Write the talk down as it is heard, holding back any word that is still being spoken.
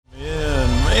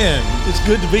It's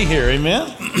good to be here,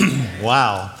 amen?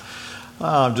 Wow.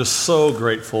 I'm just so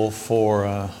grateful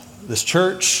for this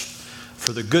church,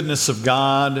 for the goodness of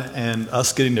God, and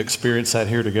us getting to experience that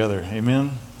here together,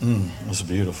 amen? It was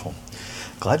beautiful.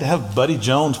 Glad to have Buddy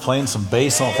Jones playing some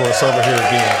bass on for us over here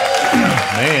again.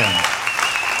 Man,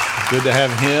 good to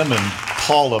have him and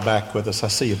Paula back with us. I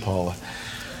see you, Paula.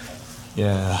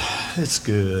 Yeah, it's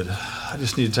good. I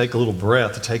just need to take a little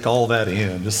breath to take all that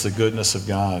in, just the goodness of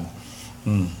God.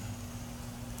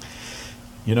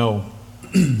 You know,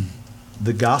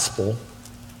 the gospel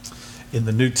in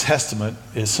the New Testament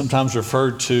is sometimes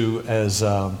referred to as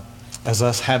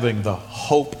us having the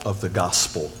hope of the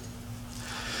gospel.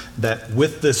 That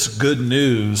with this good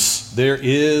news, there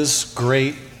is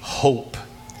great hope.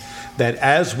 That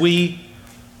as we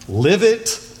live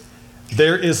it,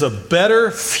 there is a better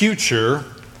future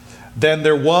than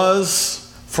there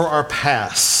was for our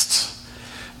past.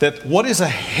 That what is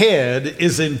ahead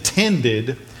is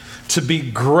intended to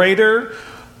be greater,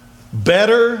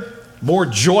 better, more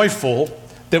joyful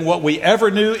than what we ever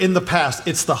knew in the past.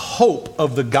 It's the hope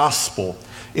of the gospel.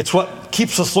 It's what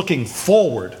keeps us looking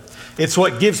forward. It's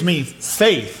what gives me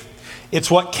faith. It's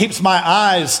what keeps my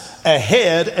eyes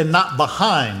ahead and not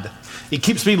behind. It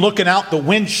keeps me looking out the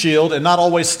windshield and not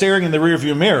always staring in the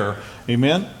rearview mirror.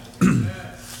 Amen?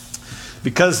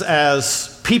 Because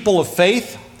as people of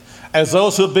faith, as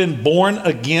those who have been born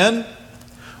again,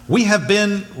 we have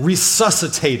been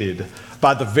resuscitated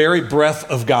by the very breath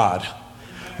of God.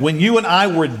 When you and I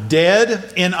were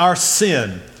dead in our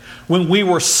sin, when we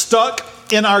were stuck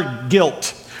in our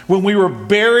guilt, when we were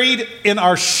buried in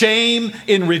our shame,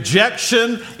 in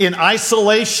rejection, in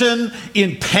isolation,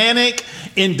 in panic,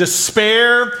 in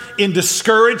despair, in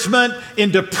discouragement,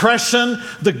 in depression,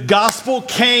 the gospel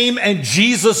came and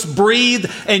Jesus breathed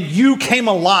and you came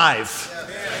alive.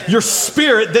 Your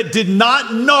spirit that did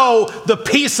not know the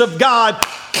peace of God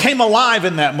came alive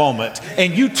in that moment.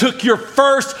 And you took your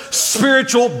first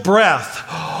spiritual breath.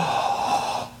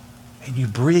 And you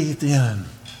breathed in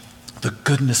the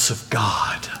goodness of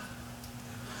God.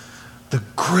 The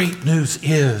great news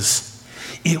is,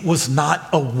 it was not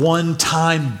a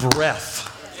one-time breath.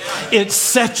 It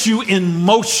set you in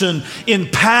motion, in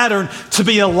pattern, to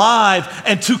be alive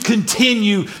and to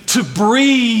continue to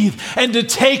breathe and to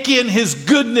take in His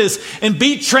goodness and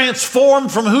be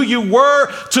transformed from who you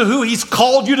were to who He's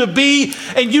called you to be.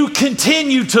 And you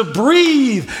continue to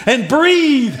breathe and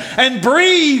breathe and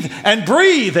breathe and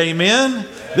breathe. Amen.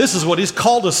 This is what He's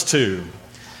called us to.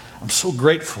 I'm so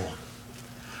grateful.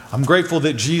 I'm grateful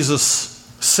that Jesus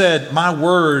said, my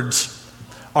words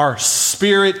are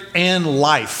spirit and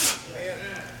life.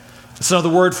 It's another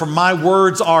word for my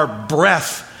words are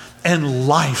breath and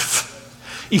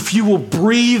life. If you will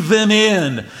breathe them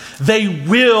in, they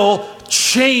will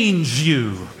change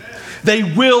you. They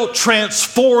will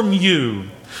transform you.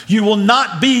 You will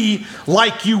not be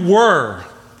like you were.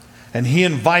 And He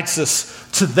invites us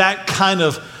to that kind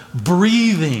of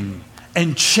breathing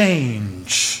and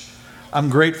change. I'm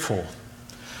grateful.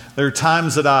 There are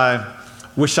times that I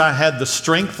wish I had the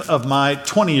strength of my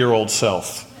 20-year-old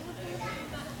self.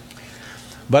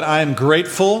 But I am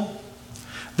grateful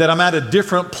that I'm at a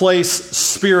different place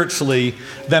spiritually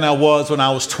than I was when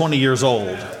I was 20 years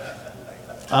old.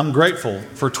 I'm grateful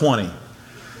for 20.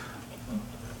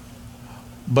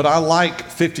 But I like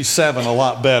 57 a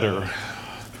lot better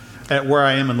at where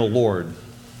I am in the Lord.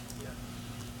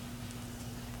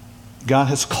 God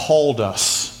has called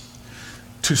us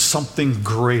to something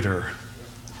greater.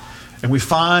 And we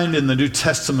find in the New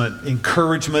Testament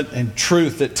encouragement and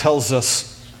truth that tells us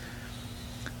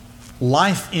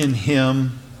life in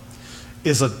Him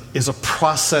is a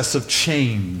process of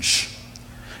change.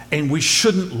 And we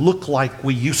shouldn't look like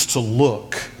we used to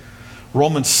look.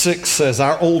 Romans 6 says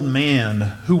our old man,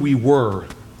 who we were,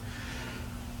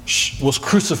 was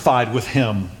crucified with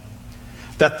Him,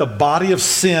 that the body of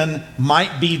sin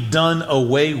might be done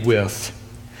away with,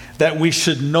 that we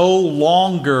should no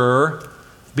longer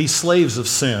be slaves of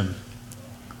sin.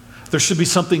 There should be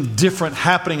something different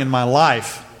happening in my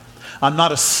life. I'm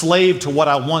not a slave to what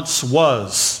I once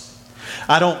was.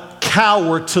 I don't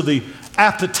cower to the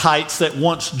appetites that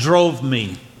once drove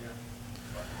me.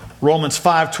 Romans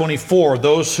 5:24,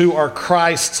 those who are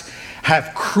Christ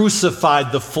have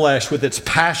crucified the flesh with its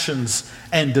passions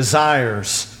and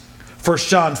desires. 1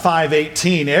 John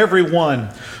 5:18, everyone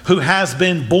who has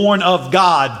been born of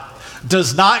God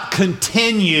does not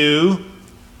continue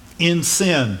in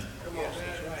sin.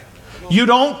 You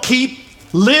don't keep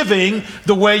living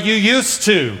the way you used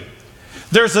to.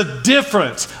 There's a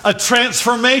difference. A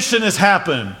transformation has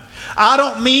happened. I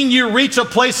don't mean you reach a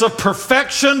place of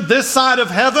perfection this side of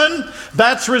heaven.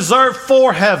 That's reserved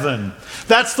for heaven.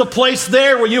 That's the place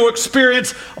there where you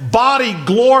experience body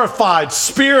glorified,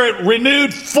 spirit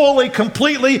renewed fully,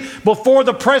 completely before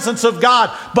the presence of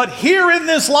God. But here in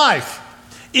this life,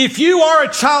 if you are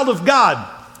a child of God,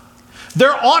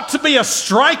 there ought to be a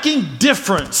striking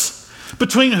difference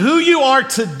between who you are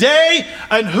today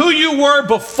and who you were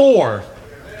before.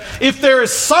 If there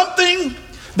is something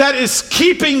that is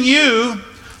keeping you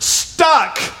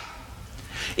stuck,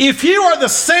 if you are the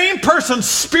same person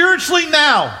spiritually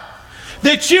now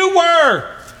that you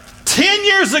were 10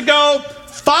 years ago,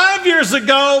 5 years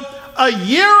ago, a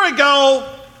year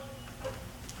ago,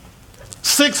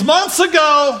 6 months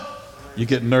ago, you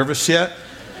getting nervous yet?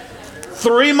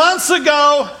 3 months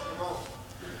ago,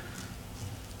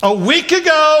 a week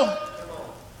ago,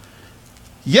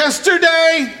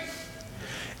 yesterday,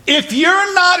 if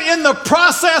you're not in the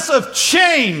process of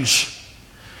change,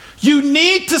 you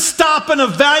need to stop and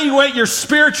evaluate your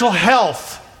spiritual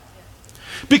health,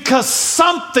 because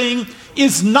something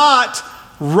is not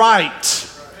right.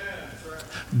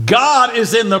 God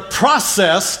is in the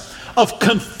process of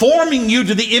conforming you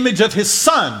to the image of His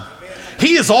Son.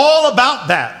 He is all about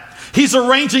that. He's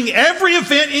arranging every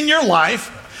event in your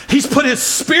life. He's put His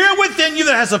Spirit within you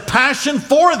that has a passion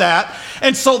for that.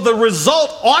 And so the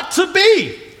result ought to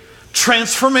be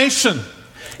transformation.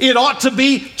 It ought to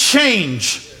be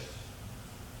change.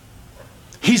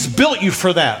 He's built you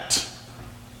for that.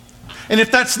 And if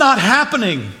that's not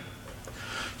happening,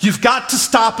 you've got to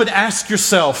stop and ask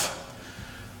yourself,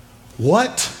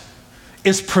 what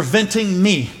is preventing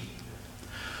me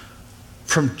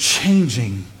from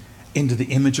changing into the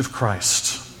image of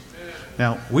Christ?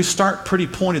 Now, we start pretty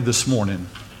pointed this morning,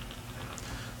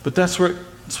 but that's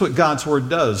what God's Word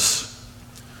does.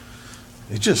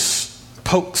 It just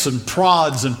pokes and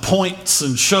prods and points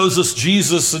and shows us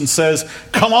Jesus and says,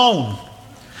 come on,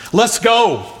 let's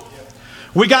go.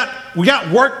 We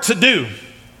got work to do.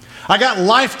 I got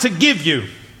life to give you.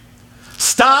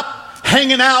 Stop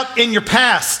hanging out in your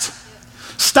past.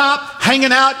 Stop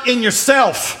hanging out in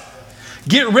yourself.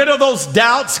 Get rid of those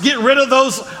doubts. Get rid of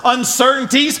those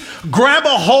uncertainties. Grab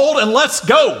a hold and let's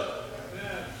go.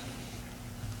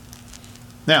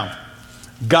 Now,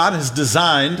 God has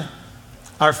designed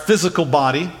our physical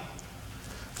body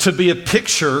to be a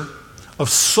picture of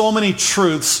so many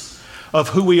truths of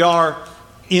who we are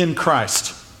in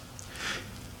Christ.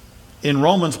 In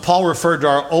Romans, Paul referred to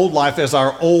our old life as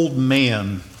our old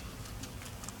man.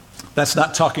 That's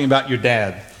not talking about your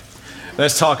dad.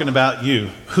 That's talking about you,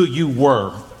 who you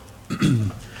were.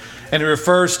 And it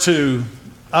refers to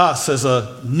us as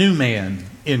a new man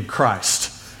in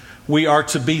Christ. We are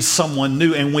to be someone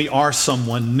new, and we are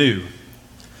someone new.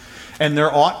 And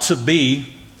there ought to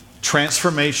be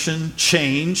transformation,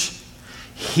 change,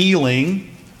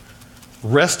 healing,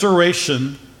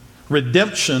 restoration,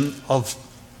 redemption of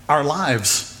our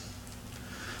lives.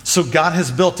 So God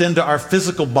has built into our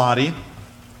physical body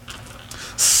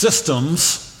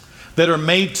systems that are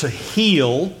made to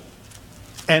heal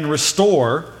and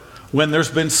restore when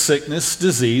there's been sickness,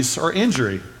 disease, or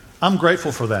injury. I'm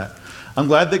grateful for that. I'm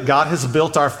glad that God has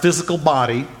built our physical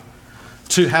body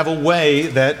to have a way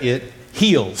that it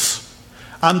heals.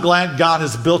 I'm glad God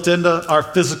has built into our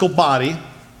physical body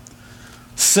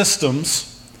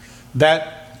systems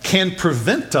that can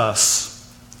prevent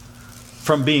us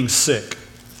from being sick.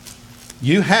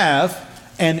 You have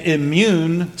an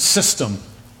immune system.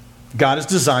 God has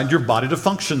designed your body to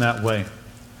function that way.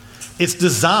 It's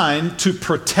designed to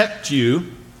protect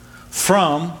you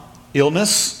from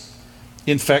illness,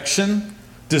 infection,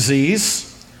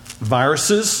 disease,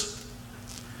 viruses.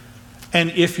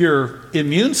 And if your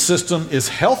immune system is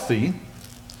healthy,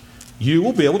 you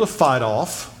will be able to fight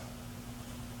off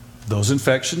those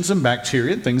infections and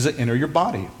bacteria and things that enter your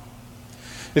body.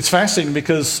 It's fascinating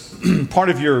because part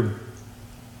of your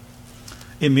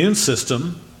immune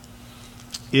system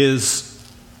is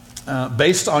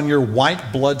based on your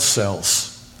white blood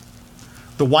cells.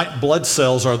 The white blood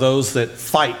cells are those that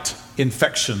fight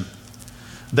infection.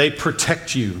 They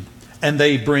protect you, and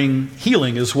they bring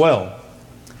healing as well.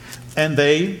 And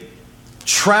they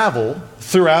travel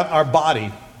throughout our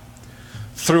body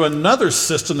through another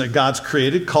system that God's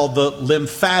created called the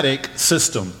lymphatic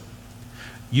system.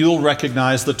 You'll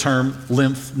recognize the term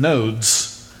lymph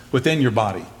nodes within your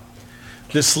body.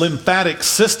 This lymphatic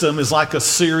system is like a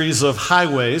series of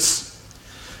highways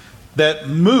that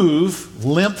move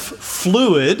lymph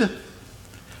fluid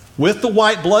with the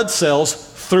white blood cells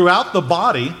throughout the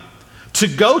body to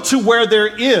go to where there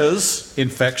is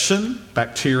infection,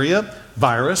 bacteria,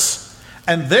 virus,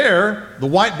 and there the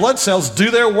white blood cells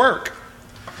do their work.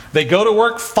 They go to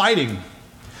work fighting.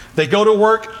 They go to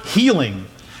work healing.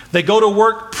 They go to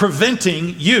work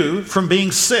preventing you from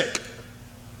being sick.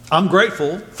 I'm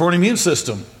grateful for an immune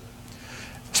system.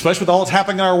 Especially with all that's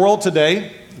happening in our world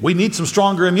today, we need some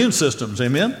stronger immune systems.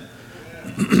 Amen?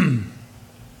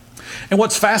 And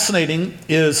what's fascinating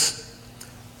is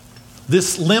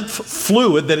this lymph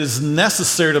fluid that is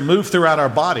necessary to move throughout our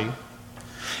body.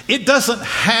 It doesn't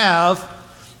have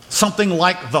something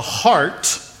like the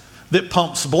heart that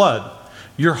pumps blood.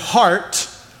 Your heart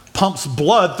pumps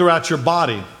blood throughout your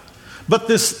body. But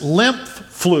this lymph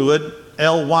fluid,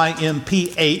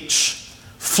 L-Y-M-P-H,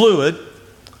 fluid,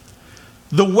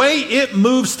 the way it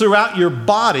moves throughout your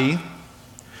body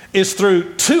is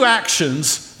through two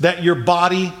actions that your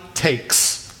body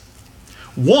takes.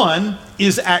 One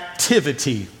is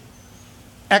activity,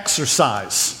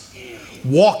 exercise,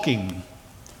 walking.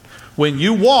 When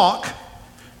you walk,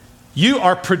 you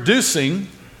are producing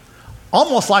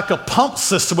almost like a pump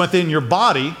system within your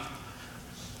body,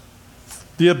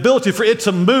 the ability for it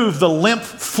to move the lymph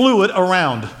fluid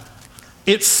around.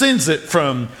 It sends it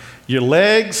from your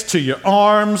legs to your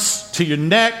arms to your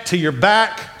neck to your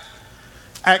back.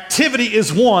 Activity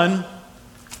is one.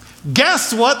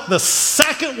 Guess what the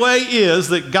second way is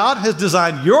that God has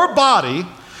designed your body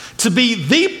to be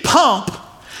the pump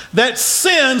that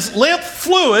sends lymph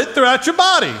fluid throughout your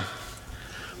body?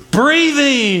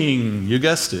 Breathing. You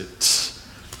guessed it.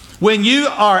 When you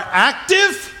are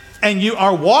active and you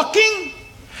are walking,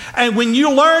 and when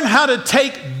you learn how to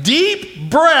take deep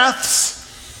breaths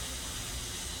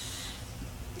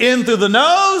in through the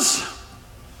nose,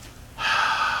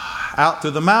 out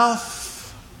through the mouth.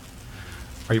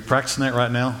 Are you practicing that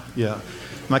right now? Yeah.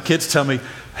 My kids tell me,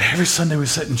 every Sunday we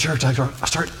sit in church, I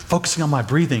start focusing on my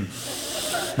breathing.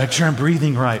 Make sure I'm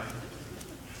breathing right.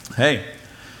 Hey,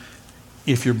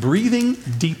 if you're breathing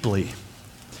deeply,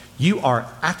 you are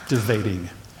activating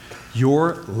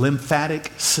your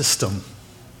lymphatic system.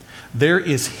 There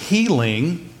is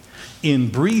healing in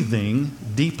breathing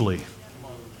deeply.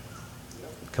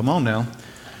 Come on now.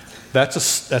 That's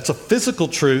a physical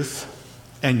truth,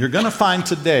 and you're going to find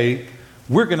today,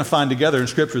 we're going to find together in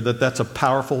Scripture that that's a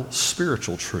powerful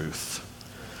spiritual truth.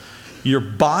 Your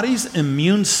body's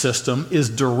immune system is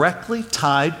directly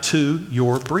tied to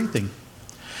your breathing.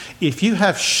 If you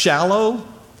have shallow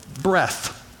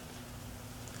breath,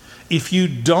 if you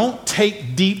don't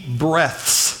take deep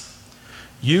breaths,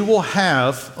 you will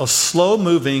have a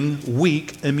slow-moving,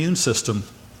 weak immune system.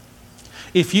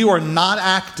 If you are not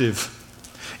active,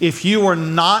 if you are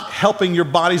not helping your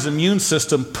body's immune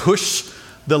system push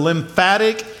the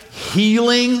lymphatic,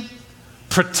 healing,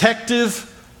 protective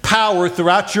power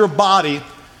throughout your body,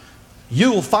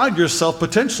 you will find yourself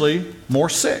potentially more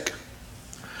sick.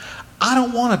 I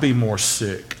don't want to be more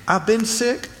sick. I've been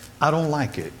sick. I don't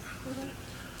like it.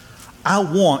 I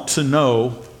want to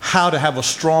know how to have a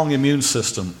strong immune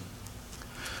system.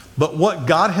 But what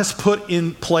God has put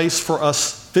in place for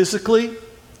us physically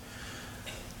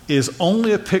is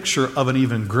only a picture of an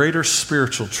even greater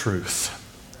spiritual truth.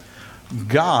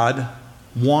 God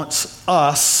wants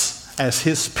us as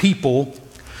His people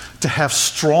to have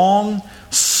strong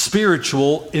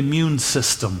spiritual immune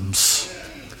systems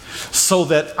so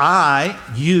that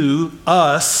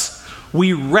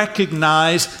we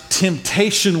recognize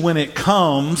temptation when it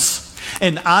comes,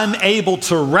 and I'm able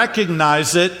to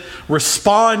recognize it,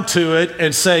 respond to it,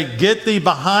 and say, "Get thee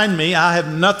behind me, I have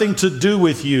nothing to do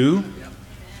with you."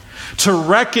 To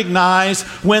recognize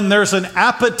when there's an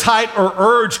appetite or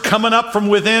urge coming up from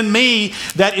within me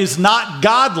that is not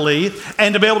godly,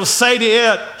 and to be able to say to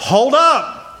it, "Hold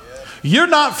up, you're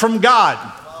not from God.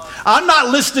 I'm not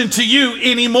listening to you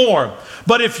anymore."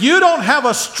 But if you don't have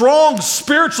a strong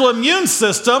spiritual immune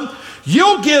system,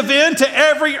 you'll give in to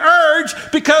every urge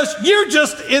because you're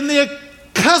just in the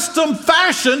accustomed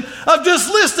fashion of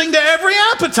just listening to every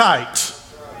appetite.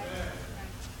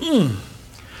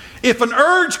 If an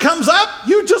urge comes up,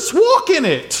 you just walk in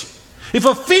it. If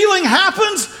a feeling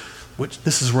happens, which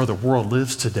this is where the world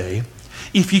lives today,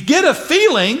 if you get a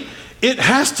feeling, it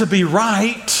has to be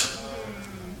right.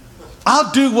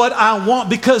 I'll do what I want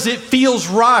because it feels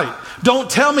right.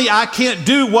 Don't tell me I can't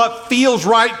do what feels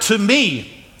right to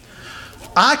me.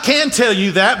 I can tell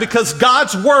you that because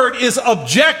God's word is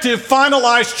objective,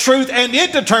 finalized truth, and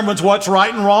it determines what's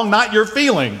right and wrong, not your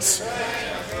feelings.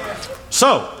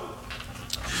 So,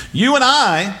 you and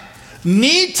I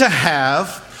need to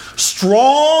have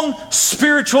strong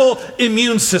spiritual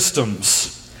immune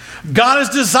systems. God has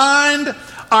designed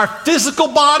our physical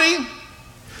body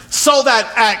so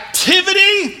that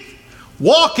activity,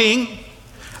 walking,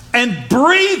 and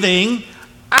breathing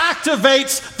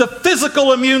activates the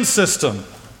physical immune system.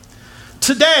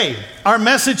 Today, our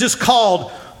message is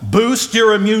called Boost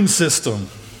Your Immune System.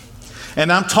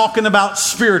 And I'm talking about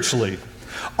spiritually,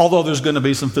 although there's going to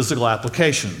be some physical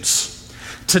applications.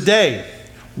 Today,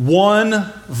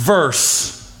 one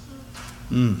verse.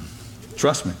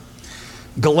 Trust me.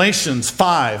 Galatians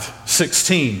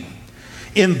 5:16.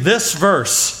 In this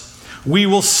verse, we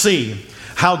will see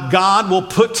how God will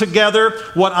put together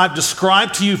what I've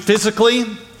described to you physically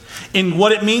in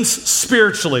what it means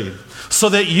spiritually, so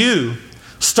that you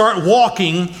start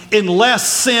walking in less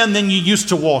sin than you used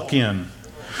to walk in,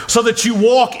 so that you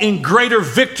walk in greater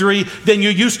victory than you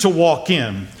used to walk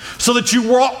in, so that you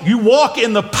walk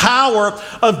in the power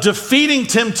of defeating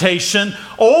temptation,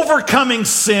 overcoming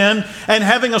sin, and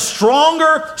having a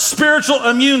stronger spiritual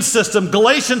immune system.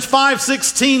 Galatians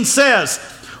 5:16 says,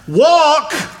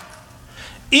 walk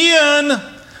in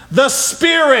the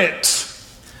Spirit.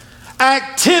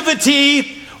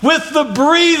 Activity with the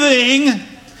breathing,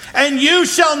 and you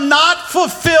shall not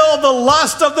fulfill the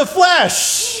lust of the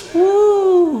flesh.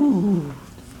 Woo.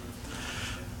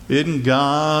 Isn't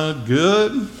God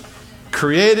good,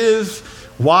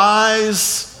 creative,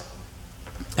 wise,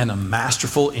 and a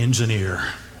masterful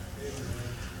engineer?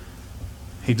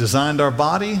 He designed our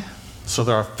body so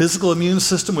that our physical immune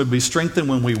system would be strengthened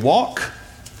when we walk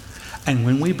and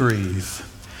when we breathe.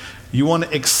 You want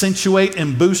to accentuate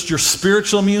and boost your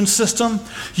spiritual immune system?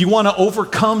 You want to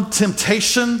overcome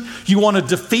temptation? You want to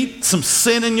defeat some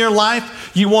sin in your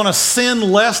life? You want to sin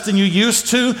less than you used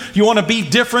to? You want to be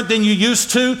different than you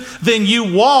used to? Then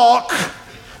you walk,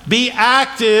 be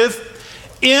active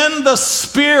in the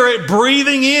Spirit,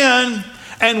 breathing in.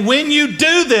 And when you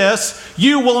do this,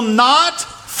 you will not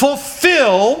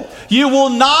fulfill, you will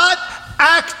not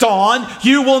act on,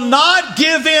 you will not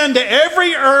give in to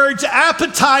every urge,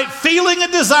 appetite, feeling,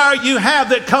 and desire you have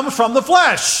that comes from the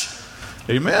flesh.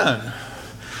 Amen.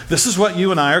 This is what you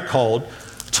and I are called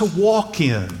to walk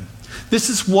in.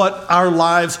 This is what our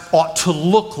lives ought to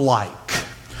look like.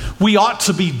 We ought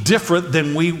to be different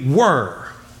than we were.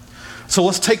 So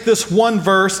let's take this one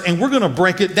verse and we're going to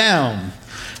break it down.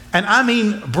 And I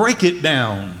mean break it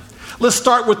down. Let's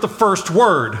start with the first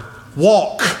word,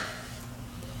 walk.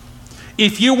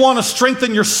 If you want to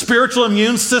strengthen your spiritual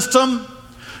immune system,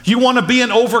 you want to be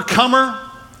an overcomer,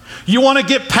 you want to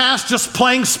get past just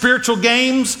playing spiritual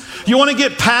games, you want to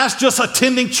get past just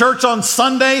attending church on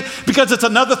Sunday because it's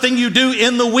another thing you do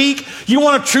in the week, you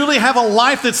want to truly have a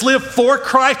life that's lived for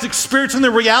Christ, experiencing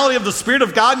the reality of the Spirit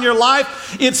of God in your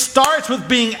life, it starts with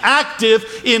being active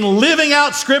in living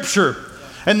out Scripture.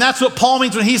 And that's what Paul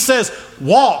means when he says,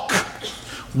 walk.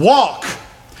 Walk.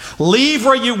 Leave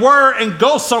where you were and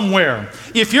go somewhere.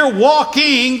 If you're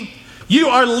walking, you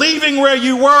are leaving where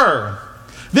you were.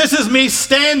 This is me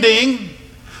standing.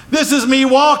 This is me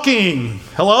walking.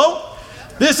 Hello?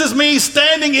 This is me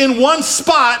standing in one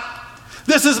spot.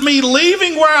 This is me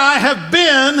leaving where I have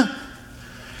been,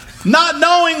 not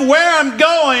knowing where I'm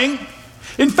going.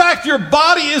 In fact, your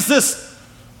body is this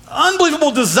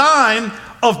unbelievable design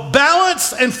of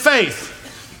balance and faith.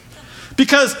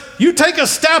 Because you take a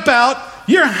step out,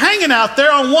 you're hanging out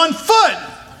there on one foot.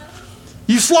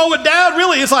 You slow it down,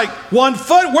 really, it's like 1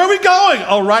 foot. Where are we going?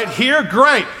 Oh, right here?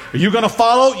 Great. Are you going to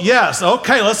follow? Yes.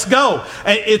 Okay, let's go.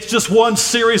 And it's just one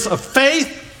series of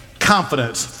faith,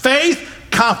 confidence. Faith,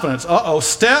 confidence.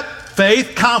 Step,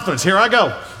 faith, confidence. Here I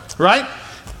go. Right?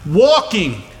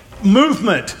 Walking,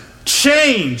 movement,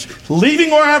 change, leaving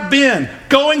where I've been,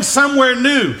 going somewhere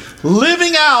new,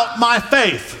 living out my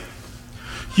faith.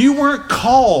 You weren't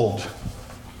called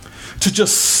to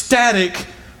just static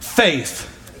faith.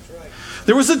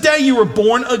 There was a day you were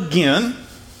born again.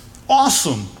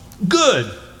 Awesome.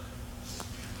 Good.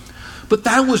 But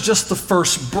that was just the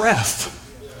first breath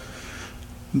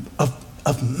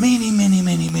of many, many,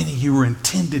 many, many you were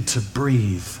intended to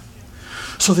breathe.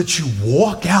 So that you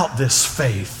walk out this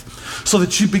faith. So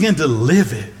that you begin to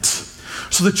live it.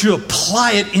 So that you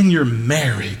apply it in your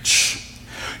marriage.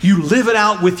 You live it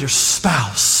out with your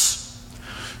spouse.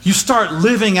 You start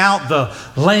living out the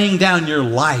laying down your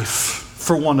life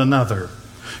for one another.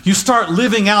 You start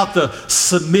living out the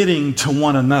submitting to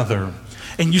one another.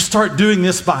 And you start doing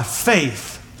this by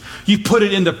faith. You put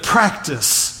it into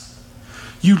practice.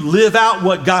 You live out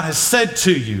what God has said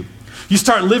to you. You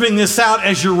start living this out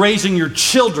as you're raising your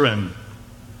children.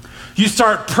 You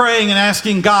start praying and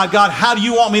asking God, how do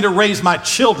you want me to raise my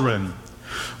children?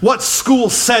 What school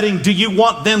setting do you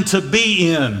want them to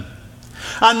be in?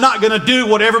 I'm not going to do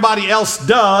what everybody else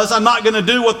does. I'm not going to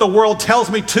do what the world tells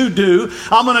me to do.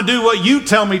 I'm going to do what you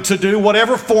tell me to do,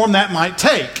 whatever form that might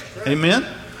take. Amen?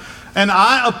 And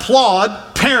I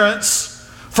applaud parents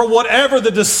for whatever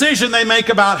the decision they make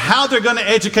about how they're going to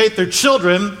educate their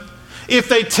children if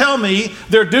they tell me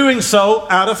they're doing so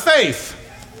out of faith.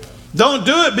 Don't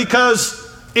do it because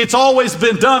it's always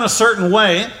been done a certain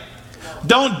way.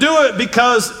 Don't do it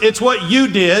because it's what you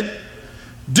did.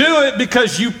 Do it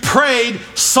because you prayed,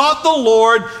 sought the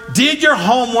Lord, did your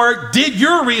homework, did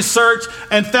your research,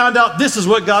 and found out this is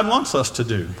what God wants us to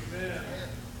do.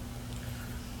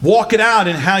 Walk it out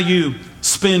in how you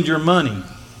spend your money,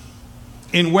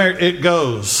 in where it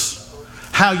goes,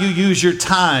 how you use your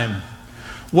time,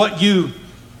 what you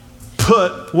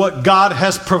put, what God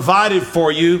has provided for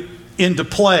you into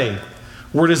play.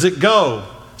 Where does it go?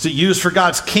 Is it used for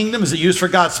God's kingdom? Is it used for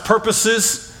God's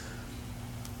purposes?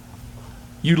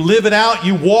 You live it out,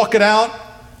 you walk it out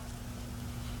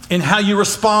in how you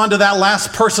respond to that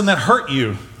last person that hurt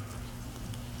you.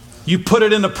 You put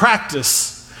it into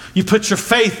practice. You put your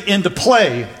faith into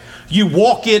play. You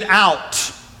walk it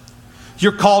out.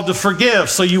 You're called to forgive,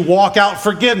 so you walk out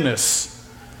forgiveness.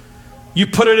 You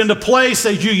put it into place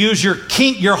as you use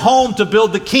your home to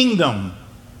build the kingdom.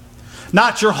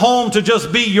 Not your home to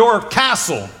just be your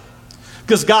castle.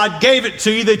 Because God gave it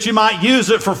to you that you might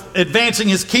use it for advancing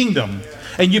His kingdom.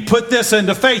 And you put this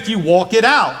into faith, you walk it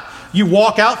out. You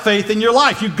walk out faith in your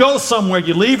life. You go somewhere,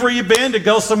 you leave where you've been to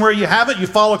go somewhere you haven't, you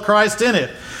follow Christ in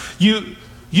it. You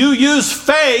use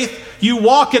faith, you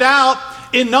walk it out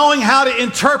in knowing how to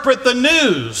interpret the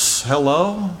news.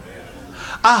 Hello?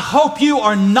 I hope you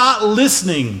are not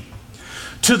listening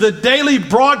to the daily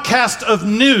broadcast of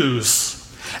news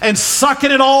and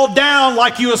sucking it all down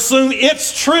like you assume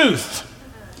it's truth.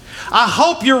 I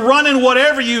hope you're running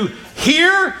whatever you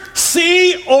hear,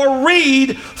 see, or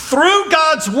read through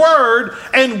God's word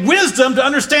and wisdom to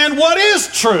understand what is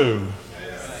true.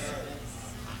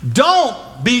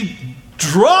 Don't be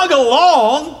drug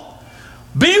along.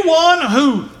 Be one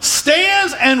who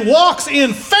stands and walks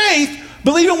in faith,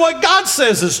 believing what God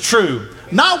says is true,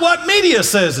 not what media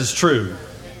says is true.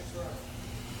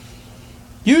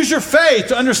 Use your faith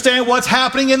to understand what's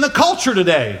happening in the culture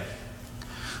today.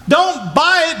 Don't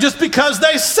buy it just because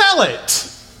they sell it.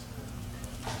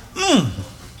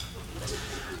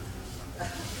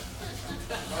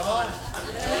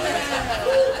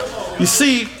 You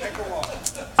see,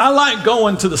 I like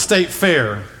going to the state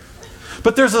fair,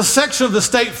 but there's a section of the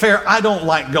state fair I don't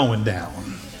like going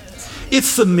down.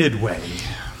 It's the Midway.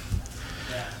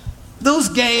 Those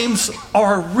games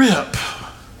are rip.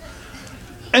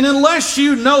 And unless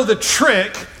you know the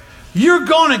trick, you're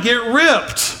going to get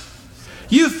ripped.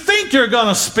 You think you're going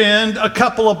to spend a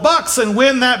couple of bucks and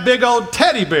win that big old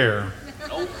teddy bear.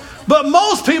 But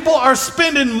most people are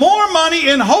spending more money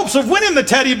in hopes of winning the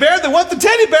teddy bear than what the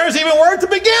teddy bear is even worth to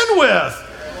begin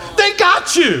with. They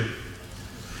got you.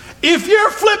 If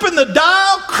you're flipping the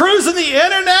dial, cruising the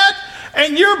internet,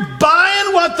 and you're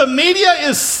buying what the media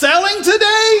is selling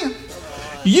today,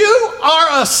 you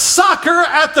are a sucker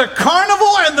at the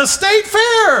carnival and the state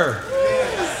fair.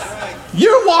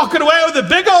 You're walking away with a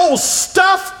big old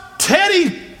stuffed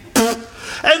teddy,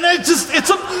 and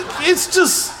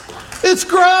it's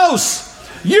gross.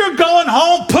 You're going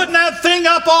home, putting that thing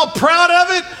up all proud of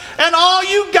it, and all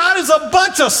you got is a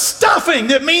bunch of stuffing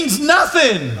that means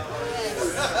nothing.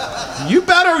 You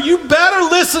better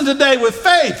listen today with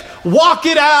faith. Walk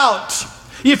it out.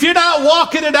 If you're not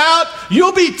walking it out,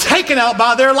 you'll be taken out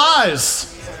by their lies.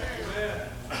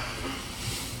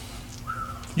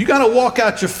 You got to walk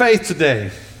out your faith today.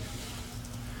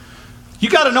 You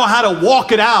got to know how to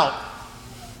walk it out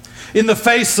in the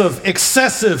face of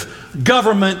excessive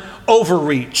government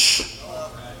overreach.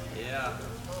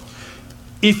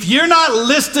 If you're not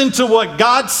listening to what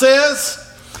God says,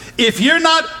 if you're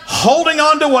not holding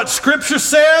on to what Scripture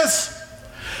says,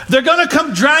 they're going to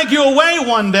come drag you away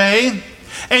one day,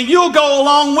 and you'll go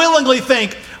along willingly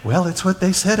think, well, it's what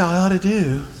they said I ought to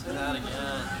do.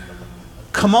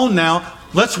 Come on now.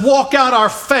 Let's walk out our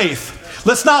faith.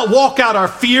 Let's not walk out our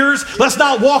fears. Let's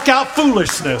not walk out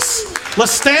foolishness.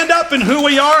 Let's stand up in who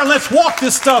we are and let's walk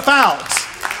this stuff out.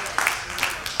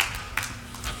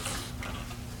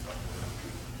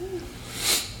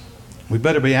 We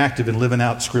better be active in living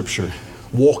out Scripture,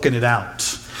 walking it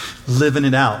out, living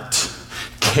it out,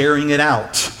 carrying it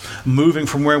out, moving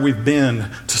from where we've been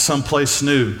to someplace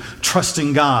new,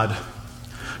 trusting God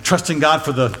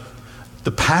for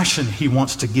the passion He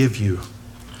wants to give you.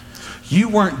 You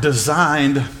weren't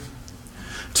designed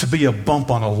to be a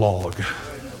bump on a log.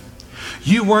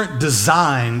 You weren't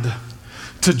designed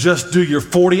to just do your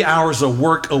 40 hours of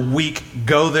work a week,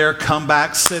 go there, come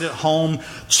back, sit at home,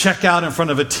 check out in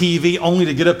front of a TV, only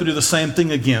to get up and do the same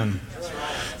thing again.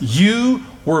 You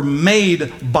were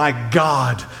made by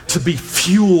God to be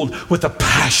fueled with a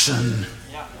passion.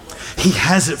 He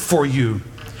has it for you.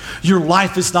 Your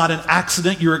life is not an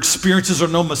accident. Your experiences are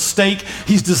no mistake.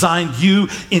 He's designed you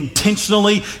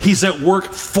intentionally. He's at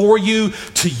work for you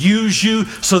to use you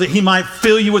so that he might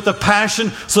fill you with a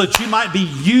passion, so that you might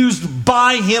be used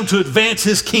by him to advance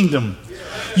his kingdom.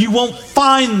 You won't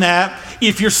find that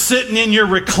if you're sitting in your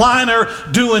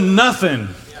recliner doing nothing.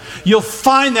 You'll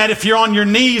find that if you're on your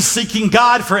knees seeking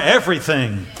God for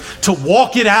everything, to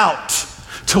walk it out,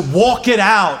 to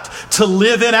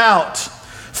live it out.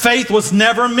 Faith was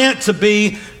never meant to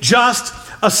be just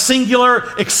a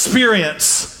singular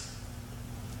experience.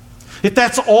 If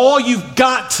that's all you've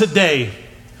got today,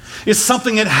 it's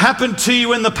something that happened to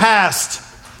you in the past,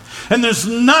 and there's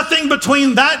nothing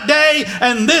between that day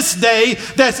and this day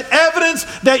that's evidence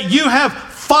that you have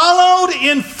followed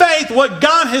in faith what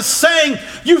God is saying,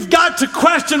 you've got to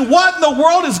question, what in the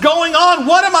world is going on?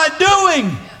 What am I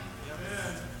doing?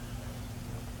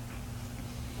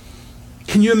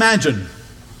 Can you imagine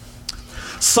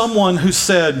someone who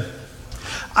said,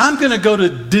 I'm going to go to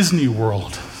Disney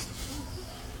World?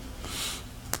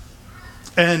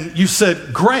 And you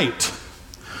said, great.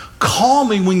 Call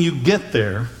me when you get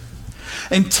there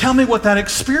and tell me what that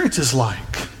experience is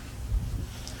like.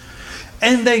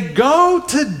 And they go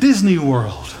to Disney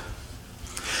World,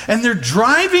 and they're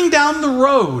driving down the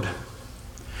road.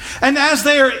 And as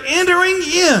they are entering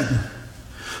in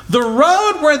the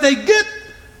road where they get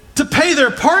to pay their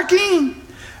parking,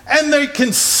 and they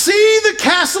can see the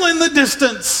castle in the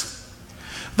distance,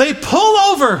 they pull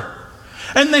over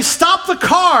and they stop the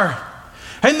car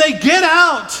and they get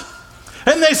out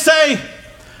and they say,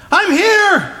 I'm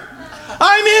here.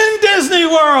 I'm in Disney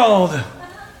World.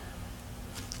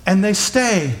 And they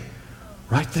stay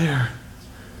right there.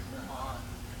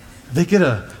 They get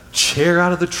a chair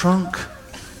out of the trunk,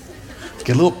 get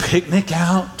a little picnic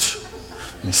out,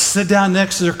 and they sit down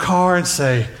next to their car and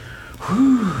say,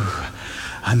 whew,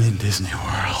 I'm in Disney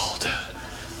World.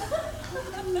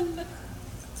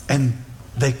 And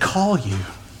they call you.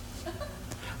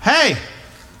 Hey,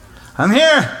 I'm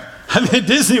here. I'm in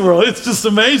Disney World. It's just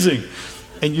amazing.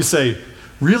 And you say,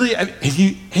 really?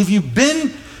 Have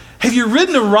you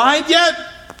ridden a ride yet?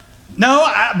 No,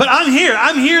 but I'm here.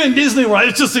 I'm here in Disney World.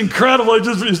 It's just incredible.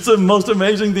 It's the most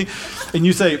amazing thing. And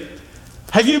you say,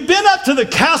 have you been up to the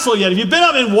castle yet? Have you been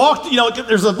up and walked? You know,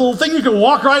 there's a little thing you can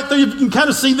walk right through. You can kind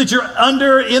of see that you're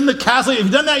in the castle. Have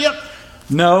you done that yet?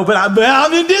 No, but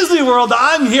I'm in Disney World.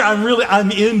 I'm here.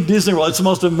 I'm in Disney World. It's the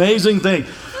most amazing thing.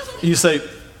 You say,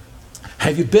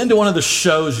 have you been to one of the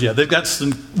shows yet? They've got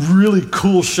some really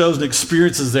cool shows and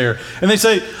experiences there. And they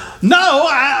say, no,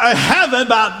 I haven't,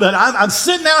 but I'm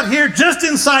sitting out here just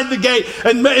inside the gate,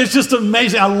 and it's just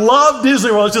amazing. I love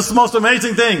Disney World. It's just the most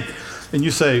amazing thing. And you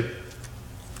say,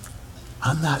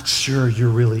 I'm not sure you're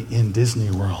really in Disney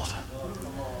World.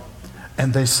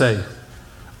 And they say,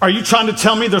 are you trying to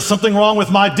tell me there's something wrong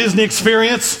with my Disney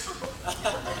experience?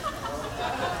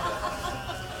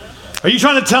 Are you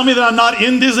trying to tell me that I'm not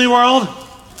in Disney World?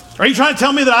 Are you trying to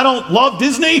tell me that I don't love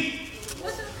Disney?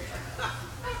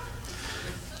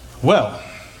 Well,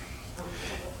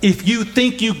 if you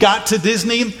think you got to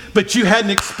Disney, but you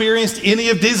hadn't experienced any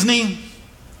of Disney,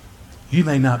 you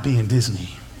may not be in Disney.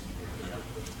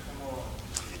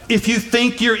 If you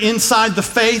think you're inside the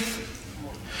faith,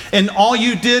 and all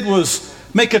you did was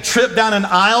make a trip down an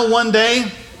aisle one day,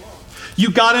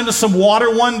 you got into some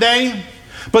water one day,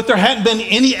 but there hadn't been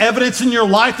any evidence in your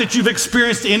life that you've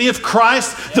experienced any of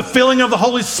Christ, the filling of the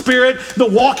Holy Spirit, the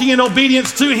walking in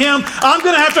obedience to Him, I'm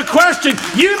going to have to question,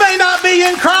 you may not be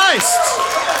in Christ.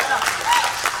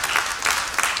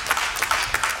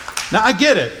 Now, I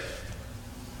get it.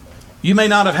 You may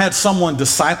not have had someone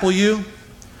disciple you.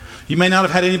 You may not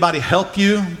have had anybody help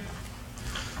you.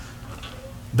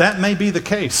 That may be the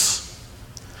case.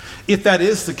 If that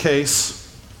is the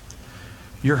case,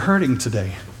 you're hurting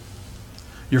today.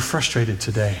 You're frustrated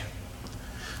today.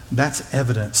 That's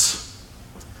evidence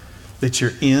that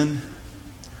you're in,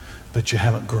 but you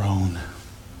haven't grown.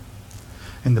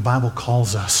 And the Bible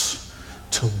calls us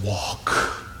to walk.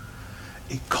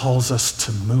 It calls us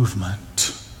to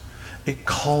movement. It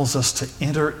calls us to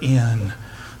enter in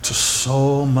to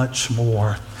so much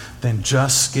more than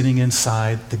just getting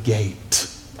inside the gate.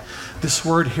 This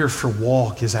word here for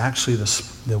walk is actually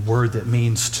the word that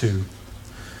means to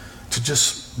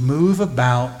just move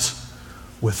about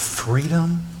with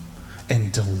freedom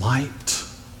and delight,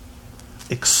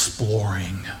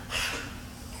 exploring.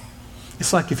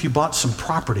 It's like if you bought some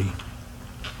property,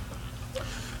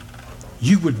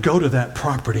 you would go to that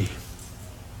property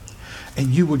and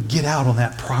you would get out on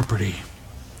that property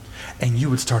and you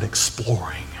would start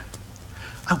exploring.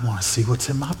 I want to see what's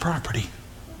in my property.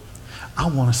 I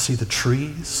want to see the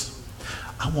trees.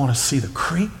 I want to see the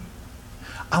creek.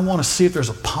 I want to see if there's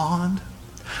a pond.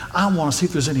 I want to see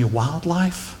if there's any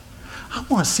wildlife. I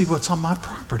want to see what's on my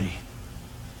property.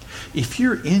 If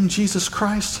you're in Jesus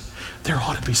Christ, there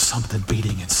ought to be something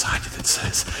beating inside you that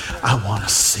says, I want to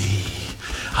see.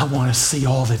 I want to see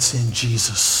all that's in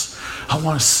Jesus. I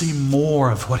want to see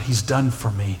more of what he's done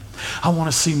for me. I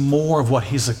want to see more of what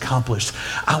he's accomplished.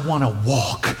 I want to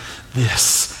walk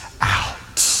this out.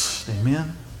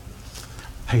 Amen?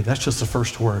 Hey, that's just the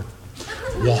first word.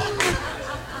 Walk.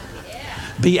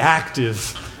 Be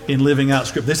active in living out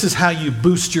Scripture. This is how you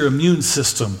boost your immune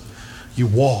system. You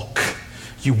walk.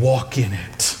 You walk in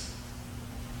it.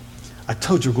 I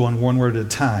told you we're going one word at a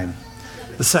time.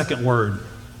 The second word,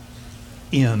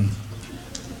 in.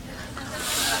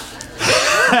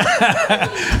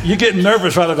 You're getting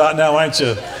nervous right about now, aren't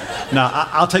you? Now,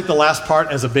 I'll take the last part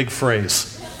as a big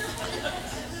phrase.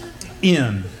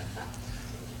 In.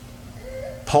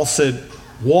 Paul said,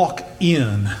 walk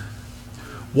in.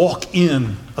 Walk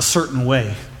in a certain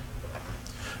way.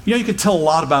 You know, you can tell a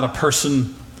lot about a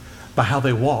person by how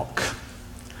they walk.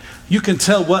 You can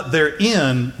tell what they're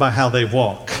in by how they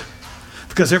walk.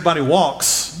 Because everybody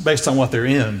walks based on what they're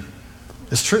in.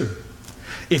 It's true.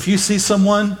 If you see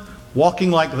someone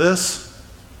walking like this,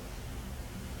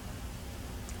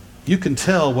 you can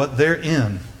tell what they're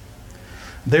in.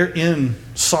 They're in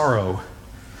sorrow.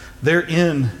 They're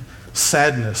in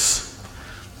sadness.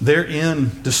 They're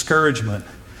in discouragement.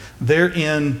 They're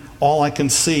in, all I can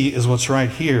see is what's right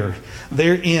here.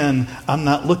 They're in, I'm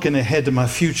not looking ahead to my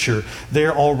future.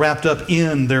 They're all wrapped up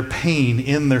in their pain,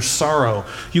 in their sorrow.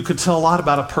 You can tell a lot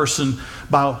about a person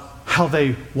by how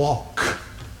they walk.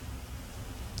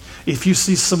 If you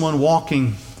see someone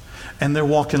walking and they're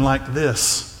walking like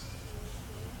this,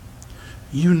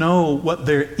 you know what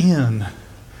they're in.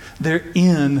 They're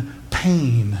in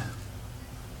pain.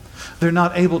 They're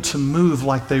not able to move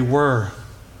like they were.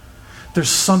 There's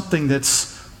something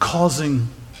that's causing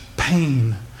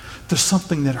pain. There's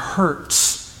something that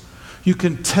hurts. You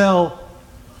can tell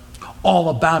all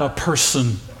about a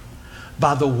person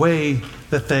by the way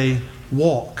that they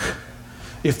walk.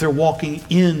 If they're walking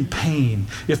in pain,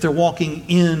 if they're walking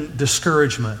in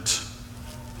discouragement.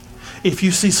 If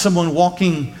you see someone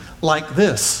walking like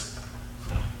this,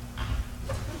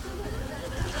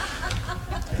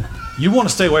 you want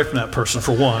to stay away from that person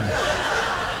for one.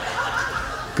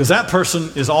 Because that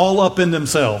person is all up in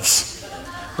themselves,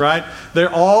 right?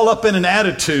 They're all up in an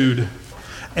attitude,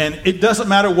 and it doesn't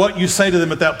matter what you say to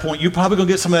them at that point. You're probably going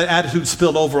to get some of that attitude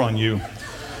spilled over on you.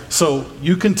 So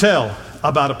you can tell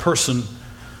about a person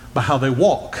by how they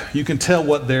walk. You can tell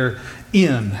what they're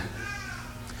in.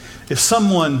 If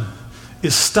someone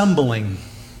is stumbling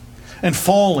and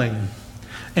falling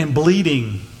and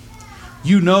bleeding,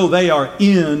 you know they are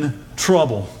in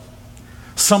trouble.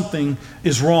 Something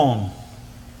is wrong.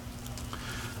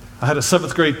 I had a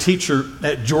 7th grade teacher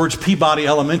at George Peabody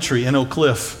Elementary in Oak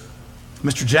Cliff,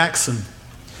 Mr. Jackson.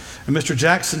 And Mr.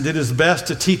 Jackson did his best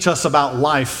to teach us about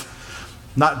life,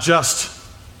 not just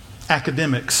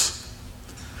academics.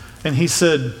 And he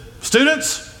said,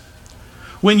 students,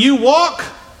 when you walk,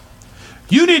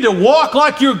 you need to walk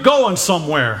like you're going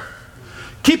somewhere.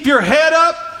 Keep your head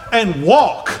up and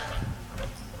walk.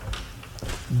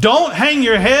 Don't hang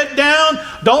your head down.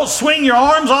 Don't swing your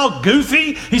arms all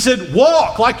goofy. He said,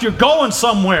 walk like you're going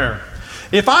somewhere.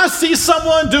 If I see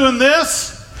someone doing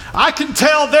this, I can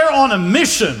tell they're on a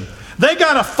mission. They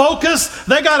got a focus.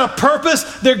 They got a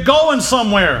purpose. They're going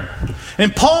somewhere.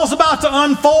 And Paul's about to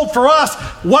unfold for us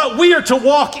what we are to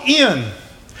walk in.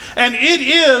 And it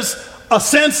is a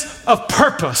sense of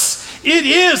purpose. It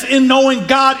is in knowing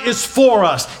God is for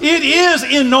us. It is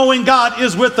in knowing God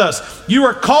is with us. You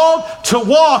are called to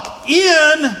walk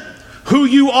in who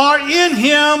you are in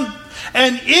Him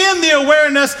and in the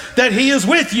awareness that He is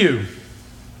with you.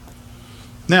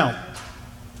 Now,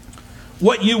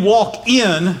 what you walk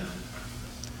in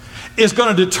is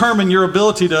going to determine your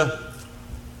ability to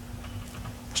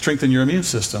strengthen your immune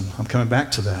system. I'm coming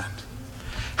back to that.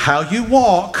 How you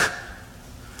walk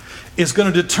is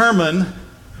going to determine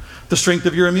the strength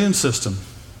of your immune system.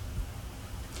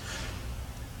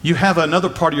 You have another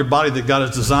part of your body that God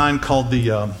has designed called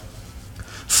the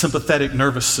sympathetic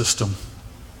nervous system.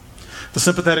 The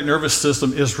sympathetic nervous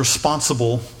system is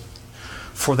responsible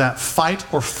for that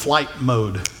fight or flight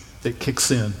mode that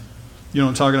kicks in. You know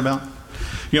what I'm talking about?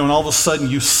 You know, and all of a sudden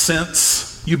you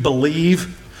sense, you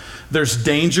believe there's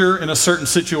danger in a certain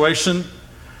situation.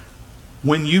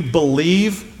 When you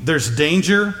believe there's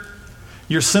danger,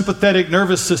 your sympathetic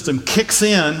nervous system kicks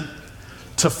in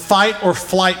to fight or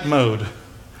flight mode.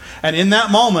 And in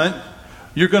that moment,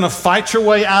 you're going to fight your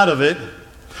way out of it,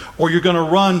 or you're going to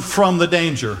run from the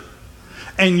danger.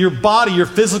 And your body, your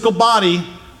physical body,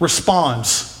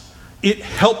 responds. It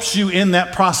helps you in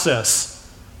that process.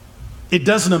 It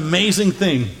does an amazing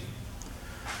thing.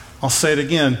 I'll say it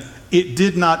again. It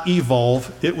did not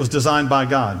evolve. It was designed by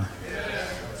God.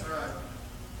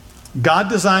 God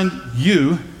designed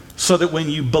you so that when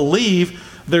you believe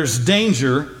there's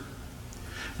danger,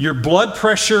 your blood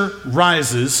pressure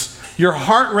rises, your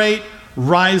heart rate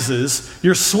rises,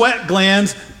 your sweat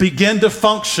glands begin to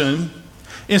function.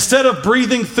 Instead of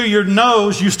breathing through your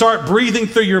nose, you start breathing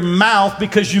through your mouth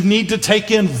because you need to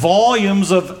take in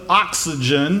volumes of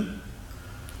oxygen.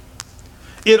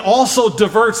 It also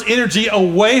diverts energy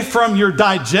away from your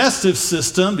digestive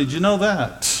system. Did you know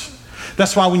that?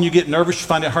 That's why when you get nervous, you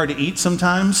find it hard to eat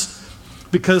sometimes,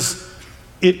 because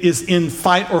it is in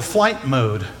fight or flight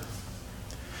mode.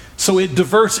 So it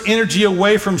diverts energy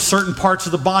away from certain parts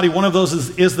of the body. One of those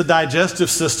is the digestive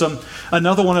system.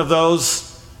 Another one of those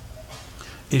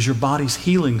is your body's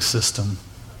healing system.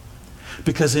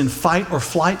 Because in fight or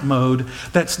flight mode,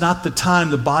 that's not the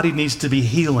time the body needs to be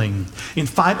healing. In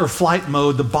fight or flight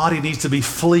mode, the body needs to be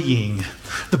fleeing.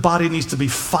 The body needs to be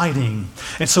fighting.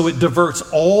 And so it diverts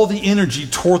all the energy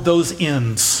toward those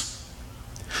ends.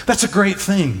 That's a great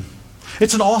thing.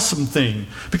 It's an awesome thing.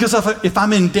 Because if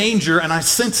I'm in danger and I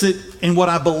sense it in what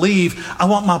I believe, I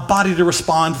want my body to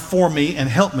respond for me and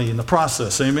help me in the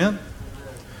process. Amen?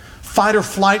 Fight or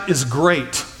flight is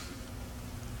great.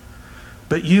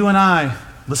 But you and I,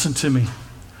 listen to me,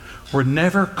 were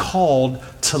never called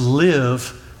to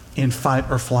live in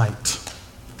fight or flight.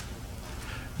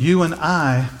 You and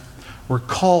I were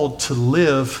called to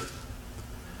live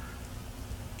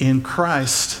in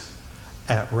Christ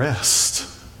at rest.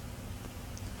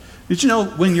 Did you know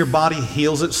when your body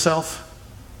heals itself?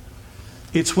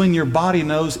 It's when your body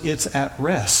knows it's at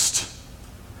rest.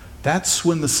 That's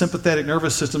when the sympathetic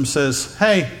nervous system says,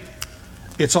 hey,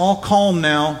 it's all calm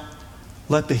now.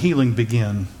 Let the healing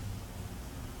begin.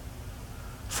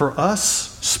 For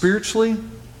us, spiritually,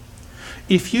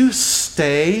 if you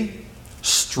stay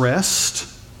stressed,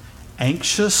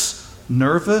 anxious,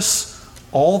 nervous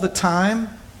all the time,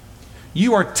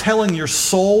 you are telling your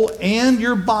soul and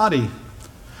your body,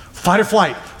 fight or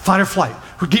flight,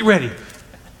 get ready.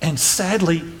 And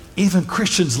sadly, even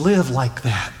Christians live like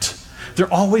that.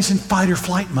 They're always in fight or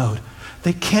flight mode.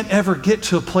 They can't ever get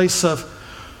to a place of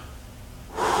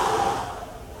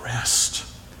rest.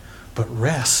 But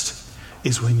rest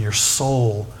is when your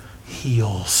soul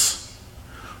heals.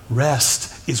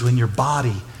 Rest is when your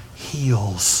body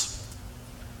heals.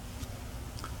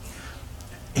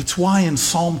 It's why in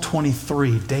Psalm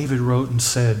 23, David wrote and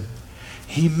said,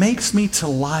 He makes me to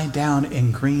lie down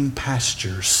in green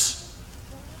pastures.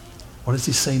 What does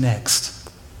he say next?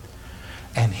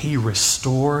 And He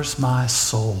restores my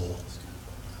soul.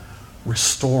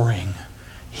 Restoring,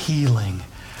 healing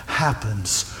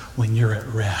happens when you're at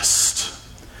rest.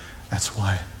 That's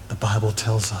why the Bible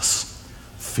tells us,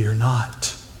 fear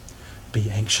not, be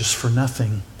anxious for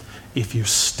nothing. If you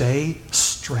stay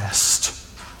stressed,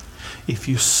 if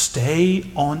you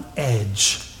stay on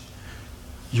edge,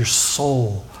 your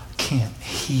soul can't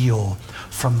heal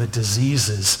from the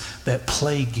diseases that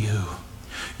plague you.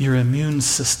 Your immune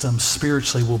system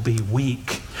spiritually will be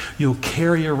weak. You'll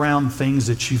carry around things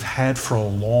that you've had for a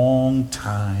long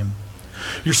time.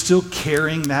 You're still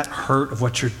carrying that hurt of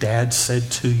what your dad said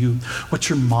to you, what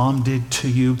your mom did to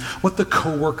you, what the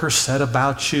coworker said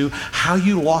about you, how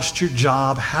you lost your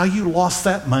job, how you lost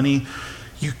that money.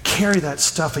 You carry that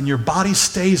stuff and your body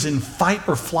stays in fight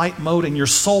or flight mode and your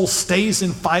soul stays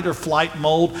in fight or flight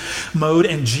mode.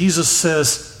 And Jesus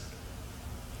says,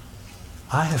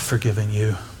 I have forgiven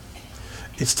you.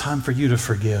 It's time for you to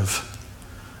forgive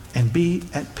and be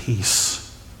at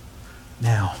peace.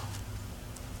 Now,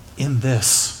 in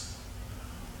this,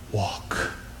 walk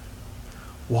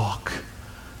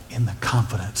in the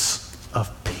confidence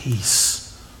of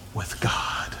peace with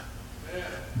God.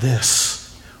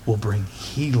 This will bring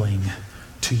healing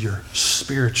to your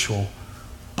spiritual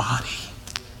body.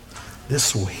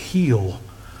 This will heal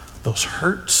those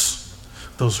hurts,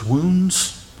 those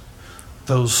wounds,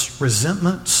 those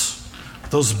resentments,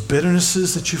 those